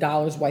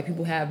 $100 white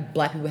people have,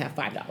 black people have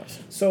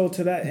 $5. So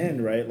to that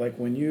end, right, like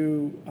when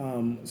you,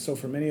 so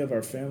for many of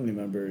our family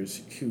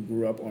members who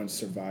grew up on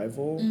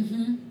survival,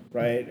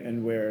 right,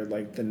 and where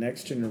like the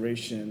next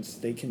generations,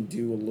 they can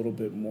do a little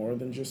bit more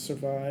than just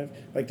survive.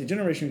 Like the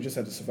generation who just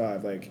had to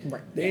survive, like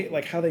they,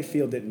 like how they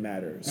feel didn't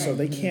matter. So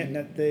they can't,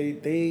 and they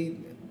and they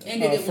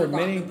didn't want to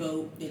rock the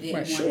boat. They didn't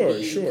want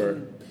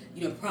sure.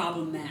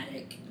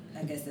 Problematic.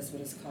 I guess that's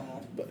what it's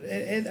called. But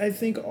and I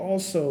think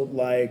also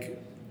like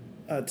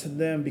to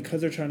them,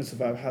 because they're trying to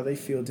survive, how they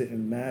feel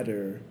didn't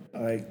matter.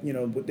 Like, you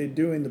know, they're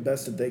doing the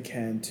best that they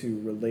can to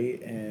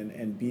relate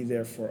and be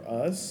there for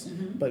us,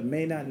 but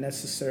may not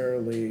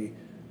necessarily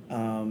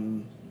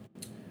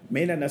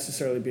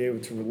be able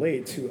to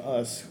relate to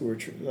us who are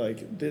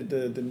like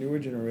the newer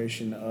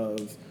generation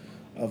of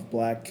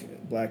black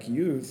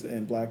youth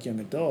and black young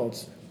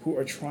adults who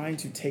are trying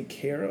to take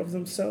care of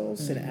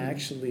themselves and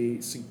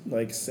actually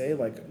like say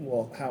like,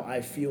 well, how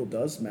I feel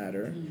does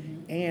matter,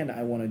 and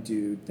I want to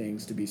do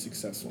things to be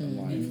successful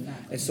in life.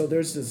 Exactly. And so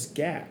there's this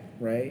gap,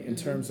 right, in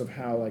terms of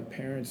how like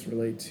parents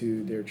relate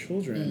to their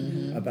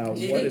children about what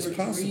is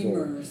possible.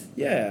 Dreamers.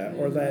 Yeah,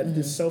 or that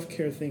this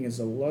self-care thing is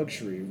a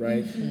luxury,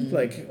 right?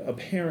 Like a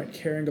parent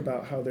caring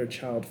about how their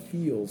child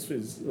feels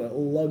is a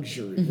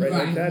luxury, right?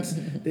 Like that's,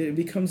 it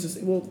becomes this,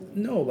 well,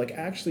 no, like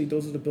actually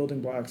those are the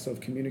building blocks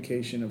of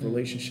communication, of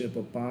relationship,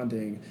 of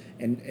bonding,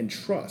 and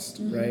trust,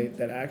 right?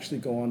 That actually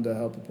go on to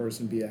help a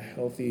person be a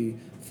healthy,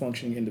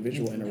 functioning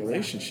individual in a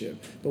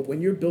relationship. But when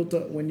you're built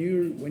up, when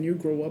you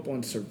grow up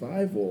on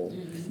survival,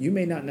 you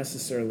may not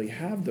necessarily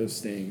have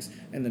those things,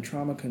 and the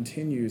trauma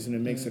continues, and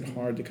it makes it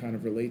hard to kind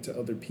of relate to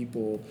other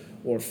people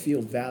or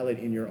feel valid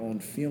in your own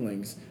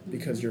feelings,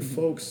 because your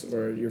folks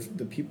or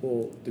the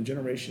people, the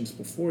generations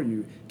before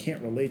you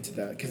can't relate to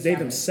that, because they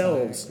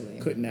themselves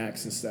couldn't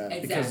access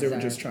that because they were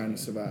just trying to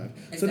survive.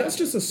 So that's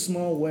just a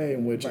small way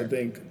in which I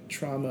think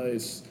trauma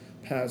is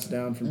passed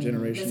down from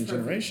generation to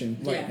generation,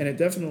 and it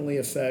definitely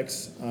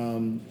affects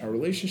our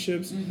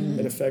relationships.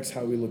 It affects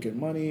how we look at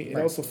money. It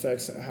also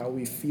affects how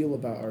we feel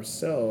about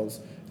ourselves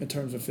in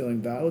terms of feeling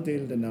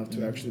validated enough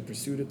to actually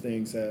pursue the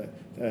things that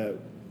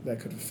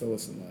could fulfill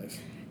us in life.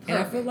 And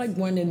I feel like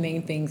one of the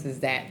main things is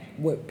that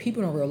what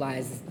people don't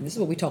realize, this is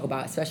what we talk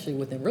about, especially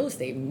within real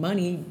estate,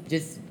 money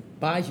just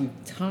buys you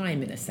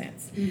time in a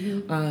sense,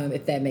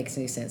 if that makes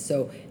any sense.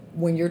 So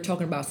when you're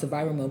talking about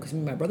survival mode, because me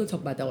and my brother talk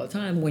about that all the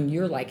time, when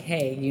you're like,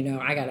 hey, you know,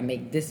 I got to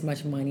make this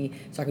much money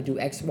so I can do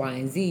X, Y,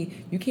 and Z,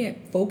 you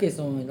can't focus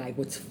on like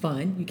what's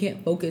fun. You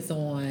can't focus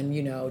on,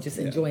 you know, just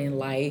enjoying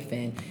life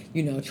and,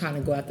 you know, trying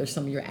to go after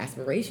some of your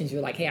aspirations.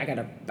 You're like, hey, I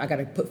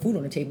gotta put food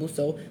on the table,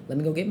 so let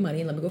me go get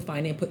money, let me go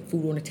find it and put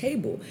food on the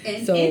table.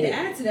 And to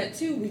add to that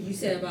too, what you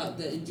said about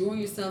the enjoying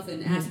yourself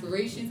and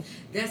aspirations,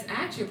 that's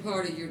actually a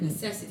part of your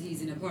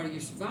necessities and a part of your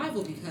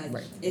survival, because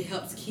it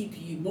helps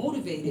keep you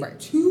motivated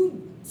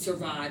to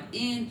survive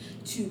and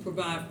to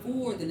provide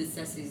for the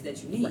necessities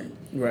that you need.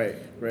 Right.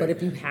 But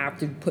if you have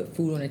to put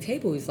food on the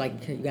table, it's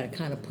like you got to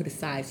kind of put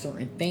aside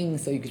certain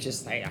things so you could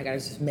just like, I got to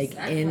just make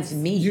ends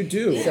meet. You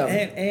do. So,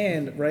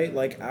 and right,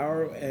 like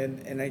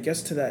and I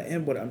guess to that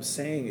end, what I'm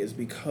saying is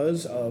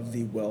because of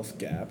the wealth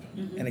gap,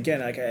 and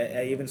again, like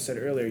I even said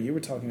earlier, you were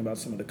talking about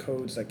some of the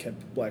codes that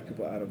kept black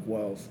people out of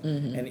wealth,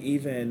 and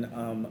even,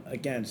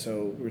 again,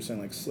 so we were saying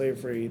like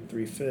slavery,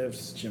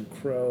 3/5, Jim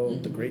Crow,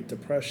 the Great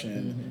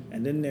Depression,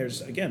 and then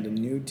there's, again, the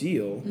New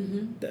Deal,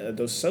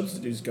 those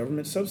subsidies,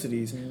 government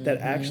subsidies,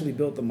 that actually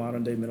built the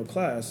modern day middle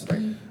class,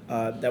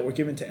 that were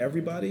given to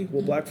everybody.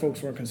 Well, black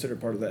folks weren't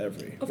considered part of the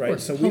every, of right?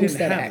 course, So we didn't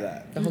have Act.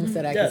 that. The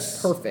Homestead Act is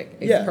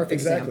perfect. It's a perfect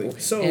example.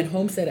 So, and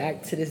Homestead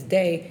Act to this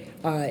day,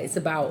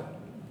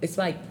 it's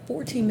like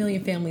 14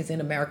 million families in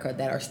America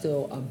that are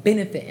still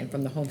benefiting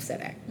from the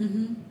Homestead Act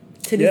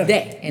to this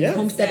day. And the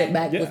Homestead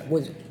Act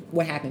was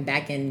what happened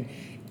back in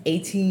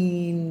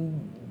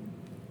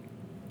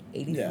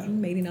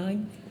 1887,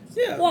 89.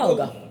 Yeah. A while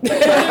ago.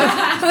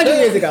 100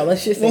 years ago,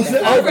 let's just say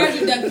that. Our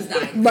President Douglas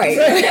died. Right.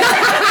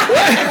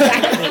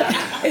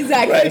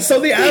 Exactly. Right. So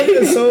the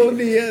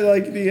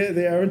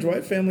average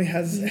white family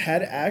has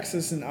had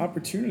access and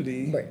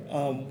opportunity,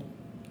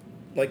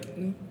 like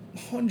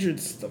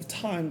hundreds of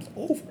times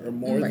over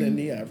more than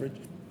the average,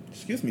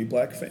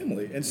 black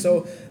family. And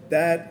so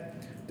that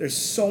there's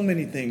so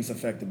many things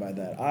affected by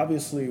that.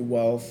 Obviously,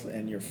 wealth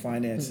and your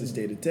finances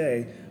day to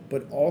day,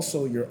 but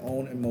also your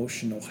own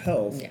emotional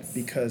health. Yes.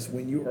 Because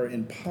when you are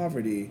in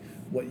poverty,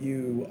 when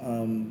you're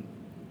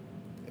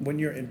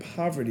in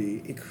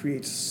poverty, it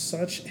creates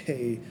such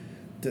a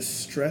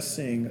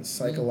distressing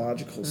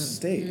psychological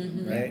state,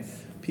 right?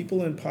 Yes.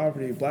 People in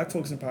poverty, black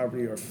folks in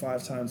poverty, are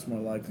 5 times more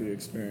likely to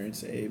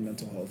experience a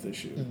mental health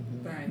issue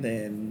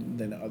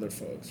than other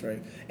folks,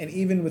 right? And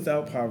even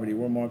without poverty,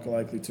 we're more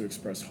likely to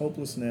express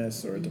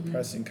hopelessness or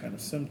depressing kind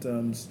of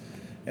symptoms.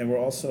 And we're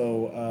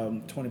also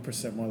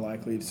 20% more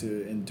likely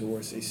to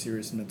endorse a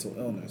serious mental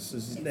illness.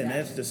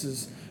 This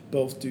is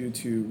both due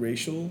to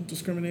racial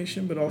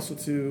discrimination, but also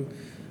to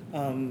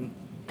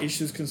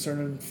issues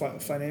concerning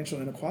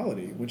financial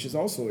inequality, which is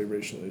also a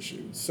racial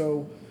issue.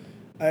 So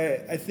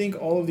I think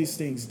all of these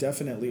things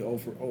definitely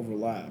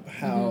overlap.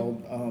 How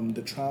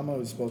the trauma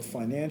is both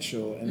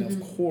financial and, of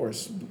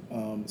course,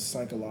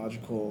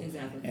 psychological,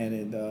 and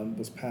it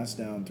was passed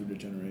down through the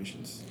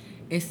generations.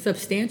 And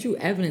substantial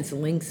evidence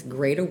links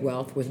greater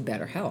wealth with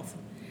better health.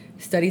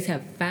 Studies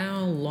have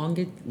found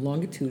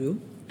longitudinal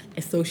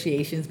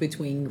associations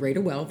between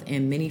greater wealth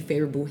and many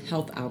favorable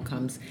health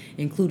outcomes,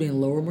 including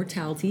lower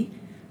mortality,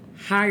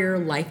 higher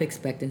life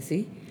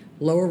expectancy,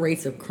 lower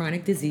rates of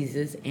chronic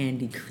diseases, and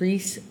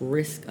decreased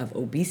risk of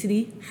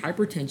obesity,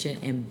 hypertension,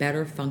 and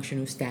better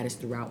functional status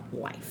throughout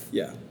life.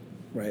 Yeah,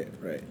 right.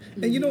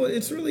 And you know,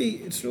 it's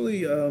really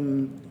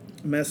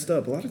messed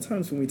up. A lot of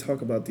times when we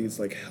talk about these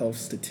like health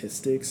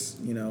statistics,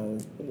 you know,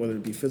 whether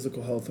it be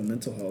physical health or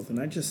mental health, and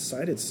I just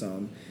cited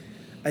some,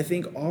 I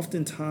think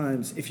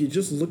oftentimes if you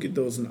just look at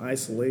those in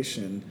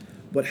isolation,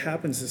 what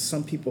happens is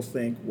some people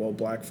think, well,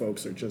 black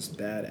folks are just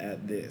bad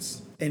at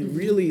this. And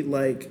really,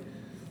 like,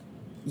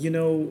 you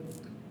know,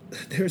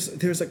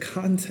 there's a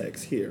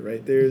context here,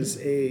 right? There is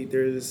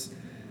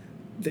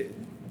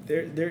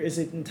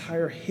an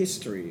entire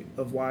history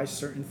of why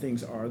certain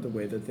things are the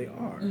way that they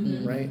are,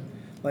 right?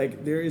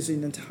 Like, there is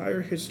an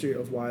entire history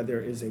of why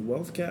there is a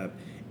wealth gap,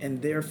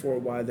 and therefore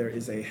why there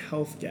is a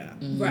health gap.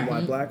 Right.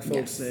 Why black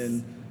folks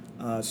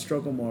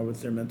struggle more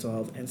with their mental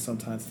health and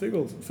sometimes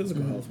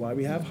physical health, why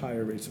we have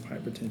higher rates of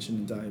hypertension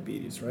and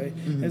diabetes, right?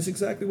 And it's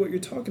exactly what you're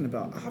talking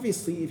about.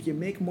 Obviously, if you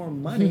make more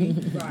money,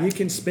 you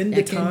can spend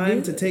the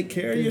time to take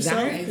care of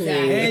yourself,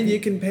 and you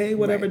can pay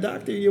whatever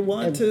doctor you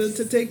want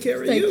to take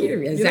care of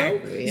you.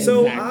 Exactly. You know?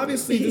 So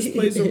obviously this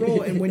plays a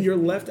role, and when you're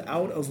left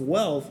out of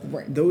wealth,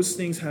 those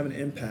things have an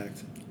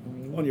impact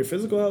on your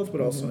physical health, but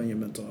also on your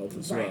mental health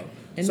as well.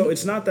 And so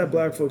it's not that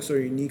black folks are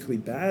uniquely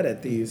bad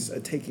at these,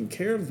 at taking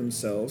care of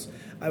themselves.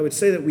 I would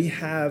say that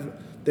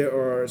there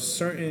are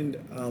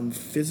certain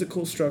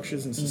physical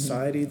structures in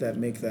society that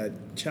make that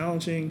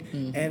challenging,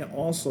 and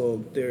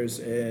also there's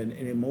an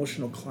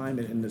emotional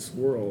climate in this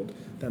world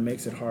that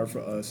makes it hard for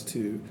us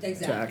to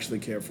actually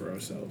care for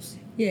ourselves.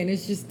 Yeah, and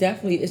it's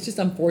just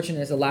unfortunate.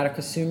 There's a lot of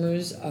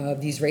consumers of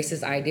these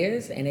racist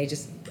ideas, and they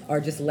just are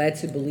led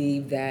to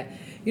believe that,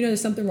 you know,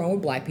 there's something wrong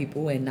with black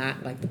people and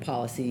not like the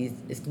policies.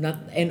 It's not,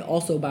 and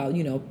also about,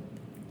 you know,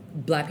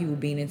 black people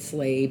being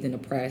enslaved and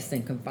oppressed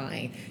and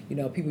confined. You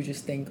know, people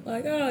just think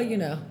like, oh, you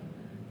know,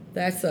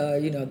 that's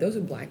you know, those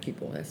are black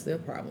people. That's their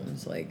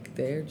problems. Like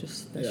that's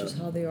just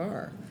how they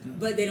are.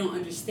 But they don't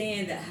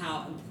understand that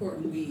how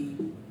important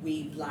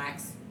we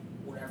blacks,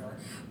 whatever,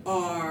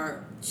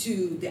 are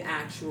to the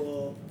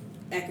actual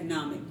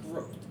economic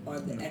growth or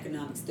the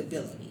economic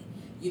stability.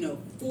 You know,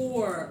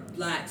 for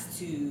blacks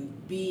to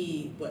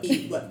be what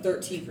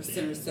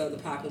 13% or so of the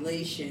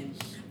population,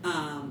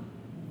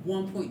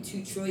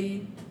 1.2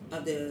 trillion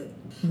of the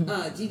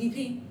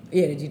GDP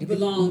the GDP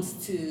belongs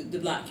to the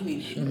black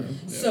community.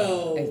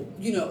 So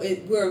you know,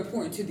 we're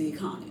important to the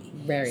economy.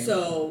 Very.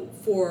 So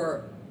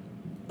for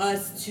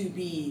us to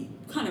be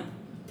kind of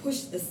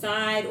pushed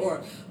aside,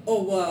 or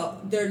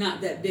well, they're not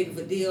that big of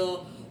a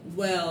deal.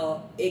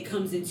 Well, it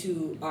comes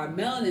into our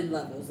melanin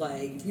levels.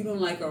 Like, if you don't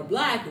like our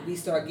black, if we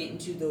start getting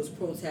to those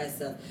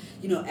protests,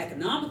 you know,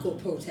 economical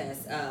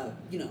protests,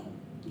 you know,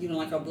 you don't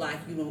like our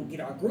black, you don't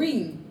get our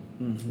green,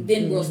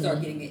 then we'll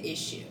start getting an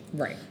issue.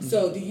 Right.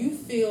 So do you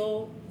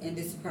feel, and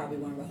this is probably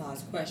one of our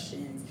last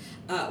questions,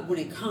 when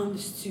it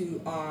comes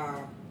to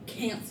our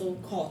cancel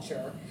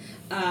culture,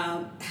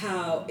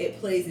 how it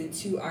plays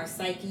into our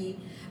psyche,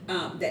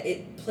 that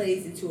it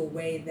plays into a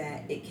way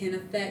that it can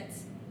affect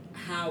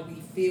how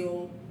we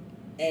feel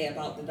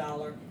about the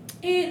dollar,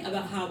 and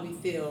about how we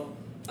feel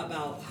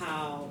about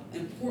how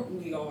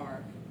important we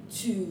are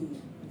to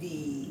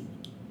the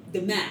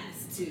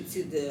mass, to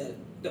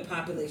the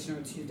population,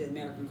 or to the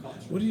American culture.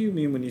 What do you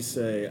mean when you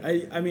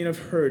say, I mean, I've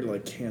heard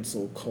like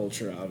cancel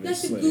culture,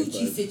 obviously. That's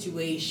the Gucci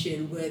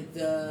situation with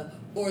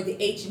or the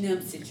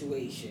H&M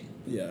situation.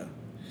 Yeah.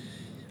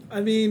 I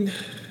mean,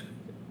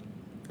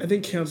 I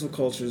think cancel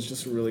culture is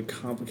just a really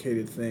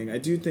complicated thing. I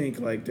do think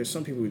like there's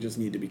some people who just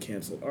need to be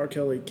canceled. R.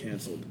 Kelly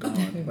canceled,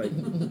 gone. Like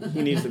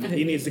he needs to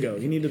go.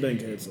 He needs to be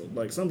canceled.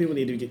 Like some people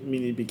need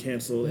to be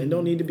canceled and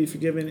don't need to be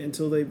forgiven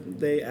until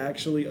they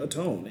actually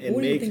atone and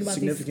make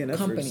significant efforts.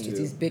 Companies,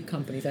 these big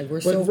companies, like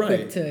we're so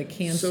quick to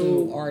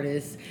cancel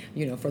artists,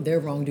 you know, for their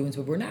wrongdoings,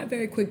 but we're not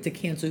very quick to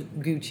cancel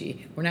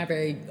Gucci. We're not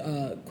very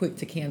quick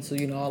to cancel,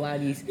 you know, a lot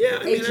of these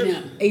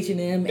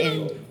H&M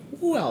and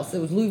who else? It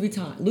was Louis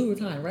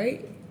Vuitton,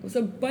 right? There's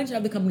a bunch of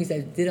other companies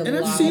that did a lot of...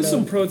 And I've seen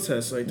some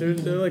protests. Like, they're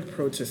like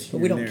protests here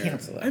but we don't and there.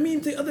 cancel it. I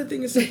mean, the other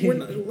thing is,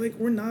 like,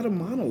 we're not a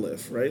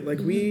monolith, right? Like,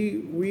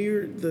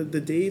 we're the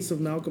days of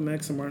Malcolm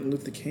X and Martin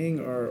Luther King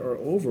are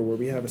over, where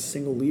we have a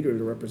single leader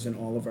to represent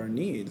all of our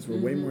needs.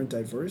 We're way more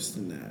diverse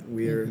than that.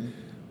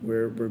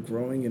 We're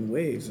growing in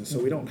waves, and so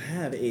we don't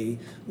have a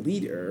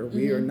leader.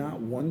 We are not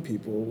one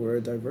people. We're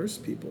a diverse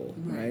people,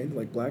 right?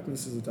 Like,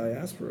 blackness is a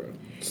diaspora.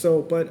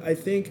 So, but I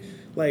think,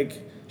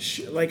 like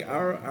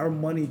our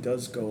money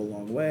does go a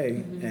long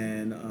way,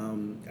 and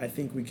I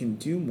think we can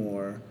do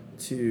more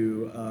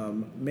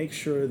to make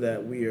sure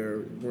that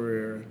we're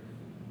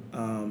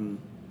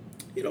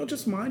you know,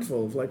 just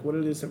mindful of like what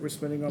it is that we're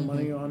spending our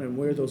money on and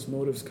where those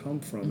motives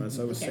come from. As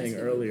I was saying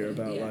earlier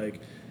about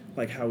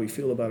like how we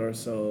feel about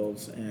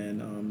ourselves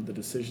and the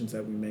decisions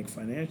that we make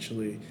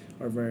financially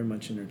are very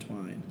much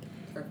intertwined.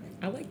 Perfect.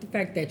 I like the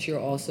fact that you're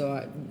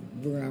also,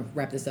 we're going to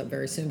wrap this up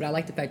very soon, but I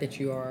like the fact that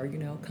you are, you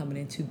know, coming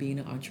into being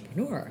an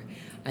entrepreneur.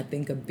 I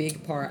think a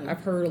big part, I've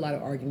heard a lot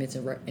of arguments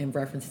in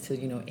reference to,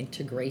 you know,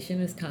 integration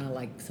is kind of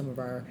like some of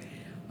our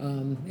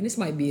and this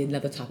might be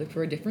another topic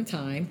for a different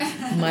time,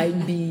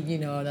 might be,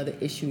 another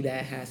issue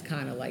that has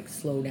kind of like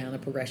slowed down the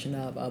progression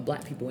of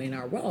Black people in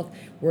our wealth.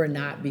 We're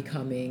not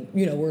becoming,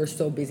 we're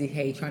so busy,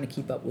 trying to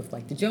keep up with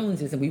like the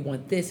Joneses, and we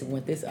want this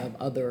of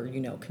other,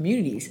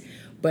 communities.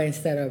 But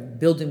instead of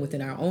building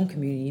within our own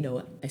community,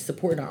 and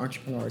supporting our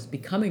entrepreneurs,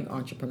 becoming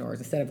entrepreneurs,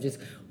 instead of just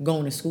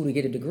going to school to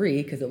get a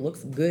degree because it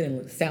looks good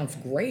and sounds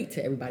great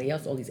to everybody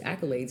else, all these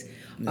accolades,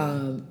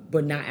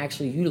 but not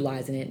actually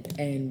utilizing it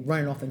and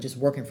running off and just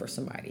working for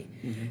somebody.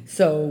 Mm-hmm.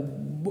 So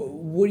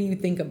what do you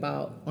think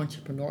about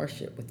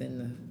entrepreneurship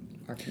within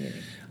our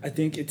community? I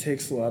think it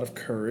takes a lot of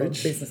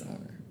courage. Or business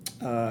owner.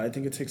 I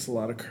think it takes a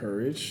lot of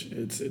courage.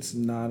 It's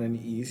not an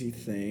easy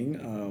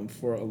thing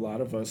for a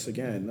lot of us.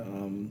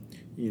 Again,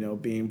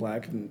 being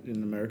Black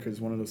in America is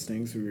one of those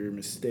things where your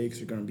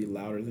mistakes are going to be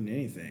louder than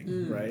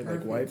anything, right?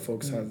 Perfect. Like white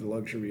folks have the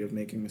luxury of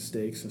making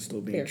mistakes and still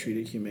being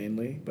treated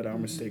humanely, but our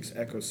mistakes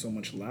echo so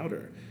much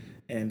louder.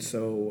 And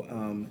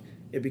so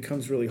it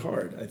becomes really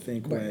hard, I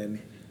think,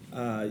 when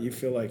you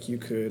feel like you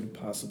could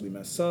possibly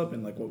mess up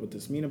and like, what would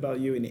this mean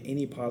about you? And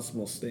any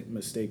possible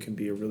mistake can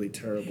be a really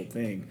terrible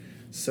thing.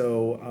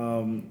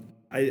 So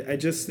I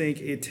just think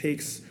it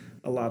takes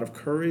a lot of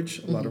courage,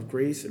 a lot of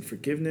grace and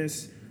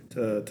forgiveness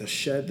to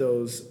shed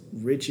those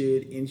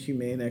rigid,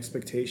 inhumane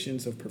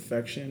expectations of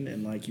perfection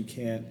and like you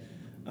can't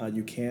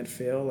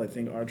fail. I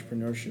think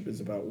entrepreneurship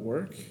is about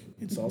work.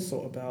 It's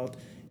also about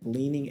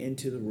leaning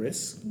into the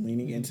risk,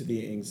 leaning into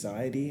the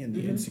anxiety and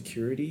the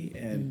insecurity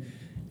and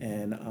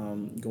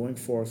going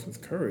forth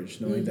with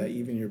courage, knowing that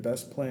even your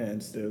best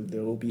plans,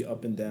 there will be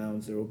up and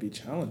downs, there will be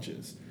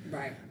challenges.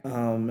 Right.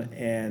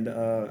 And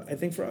I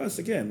think for us,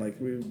 again, like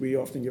we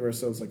often give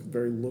ourselves like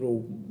very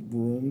little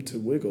room to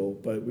wiggle,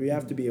 but we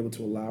have to be able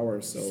to allow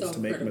ourselves to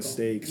make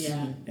mistakes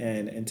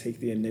and take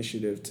the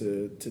initiative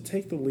to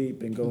take the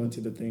leap and go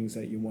into the things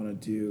that you want to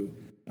do.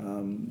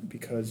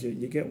 Because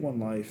you get one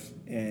life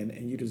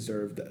and you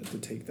deserve to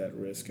take that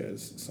risk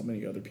as so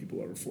many other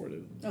people are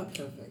afforded. Oh,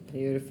 perfect.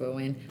 Beautiful.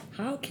 And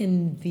how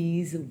can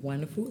these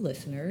wonderful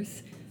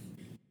listeners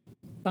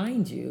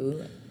find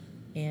you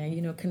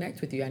and,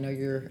 connect with you? I know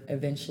you're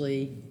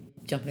eventually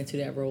jumping into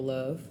that role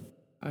of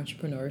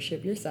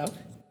entrepreneurship yourself.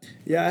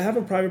 Yeah, I have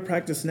a private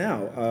practice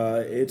now.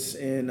 It's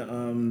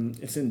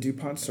in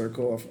DuPont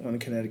Circle on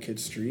Connecticut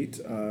Street,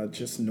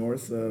 just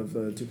north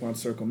of DuPont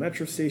Circle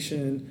Metro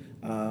Station.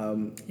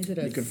 Is it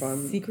a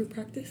secret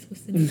practice?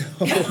 What's the name? No.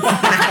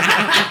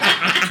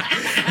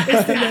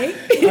 What's the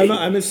name?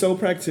 I'm a sole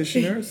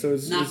practitioner, so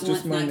it's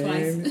just my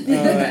name.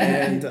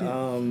 And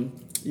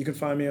you can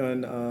find me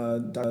on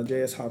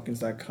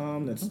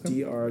jshopkins.com. That's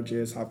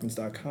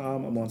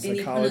drjshopkins.com. I'm on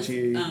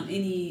psychology.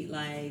 Any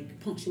like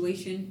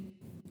punctuation?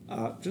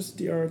 Just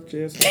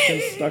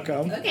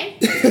drjshopkins.com. Okay.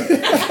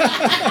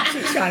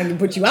 Trying to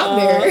put you out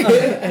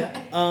there.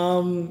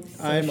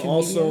 I'm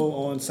also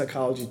on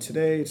Psychology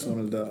Today. It's one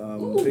of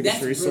the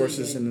biggest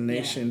resources in the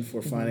nation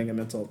for finding a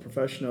mental health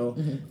professional.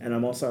 And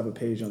I also have a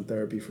page on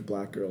Therapy for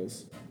Black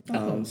Girls.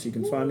 So you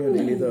can find me on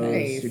any of those.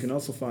 Nice. You can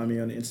also find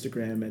me on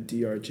Instagram at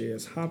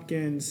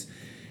drjshopkins.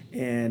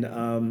 And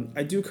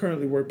I do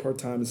currently work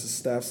part-time as a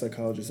staff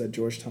psychologist at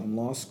Georgetown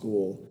Law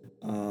School.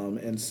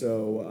 And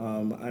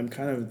so I'm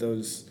kind of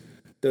those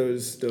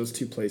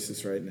two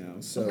places right now.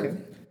 So, okay.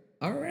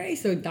 All right.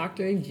 So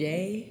Dr.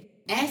 J.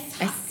 S.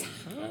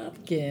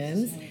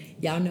 Hopkins,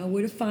 y'all know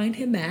where to find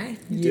him at.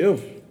 You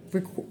do.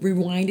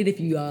 Rewind it if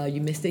you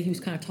missed it. He was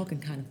kind of talking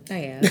kind of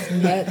fast.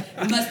 But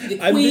it must be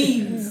the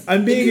Queens.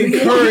 I'm being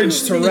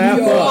encouraged to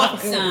wrap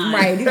up.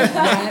 Right.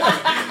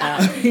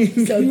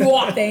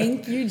 So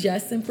thank you,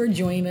 Justin, for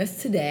joining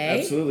us today.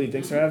 Absolutely.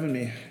 Thanks for having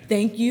me.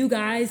 Thank you,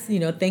 guys.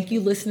 Thank you,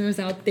 listeners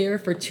out there,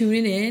 for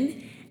tuning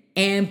in.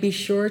 And be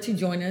sure to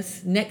join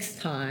us next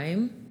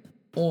time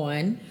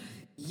on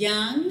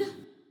Young,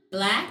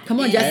 Black, Come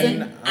on,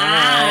 Justin. And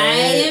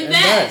I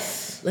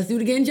Invest. Let's do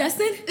it again,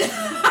 Justin.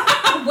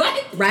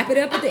 What? Wrap it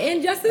up at the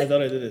end, Justin. I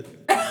thought I did it.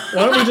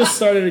 Why don't we just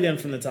start it again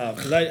from the top?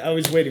 Because I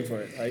was waiting for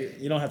it.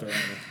 You don't have to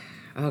remember.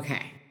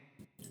 Okay.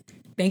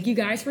 Thank you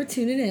guys for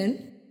tuning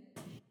in.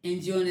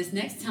 And join us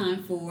next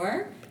time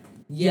for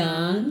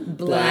Young,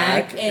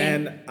 Black,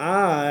 and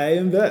I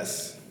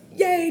Invest.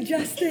 Yay,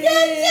 Justin!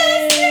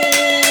 Yay, Justin!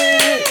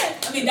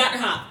 I mean, Dr.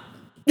 Hop.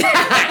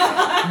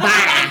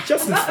 Bye.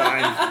 Justin's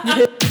fine.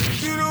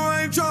 You know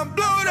I ain't trying to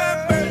blow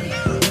that baby.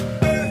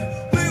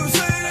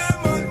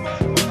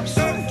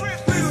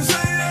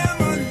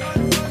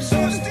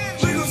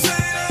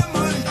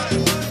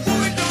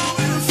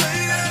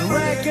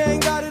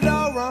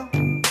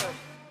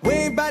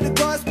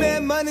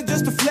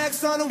 Just to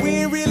flex on it, we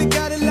ain't really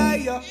got a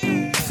liar.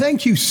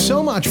 Thank you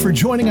so much for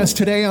joining us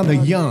today on the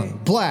Young,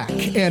 Black,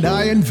 and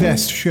I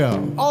Invest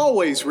show.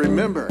 Always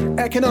remember,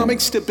 economic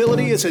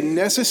stability is a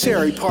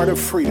necessary part of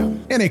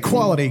freedom.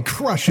 Inequality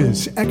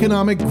crushes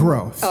economic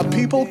growth. A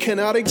people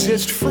cannot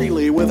exist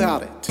freely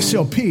without it.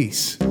 So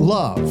peace,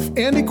 love,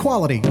 and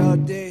equality.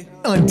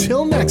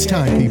 Until next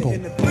time, people.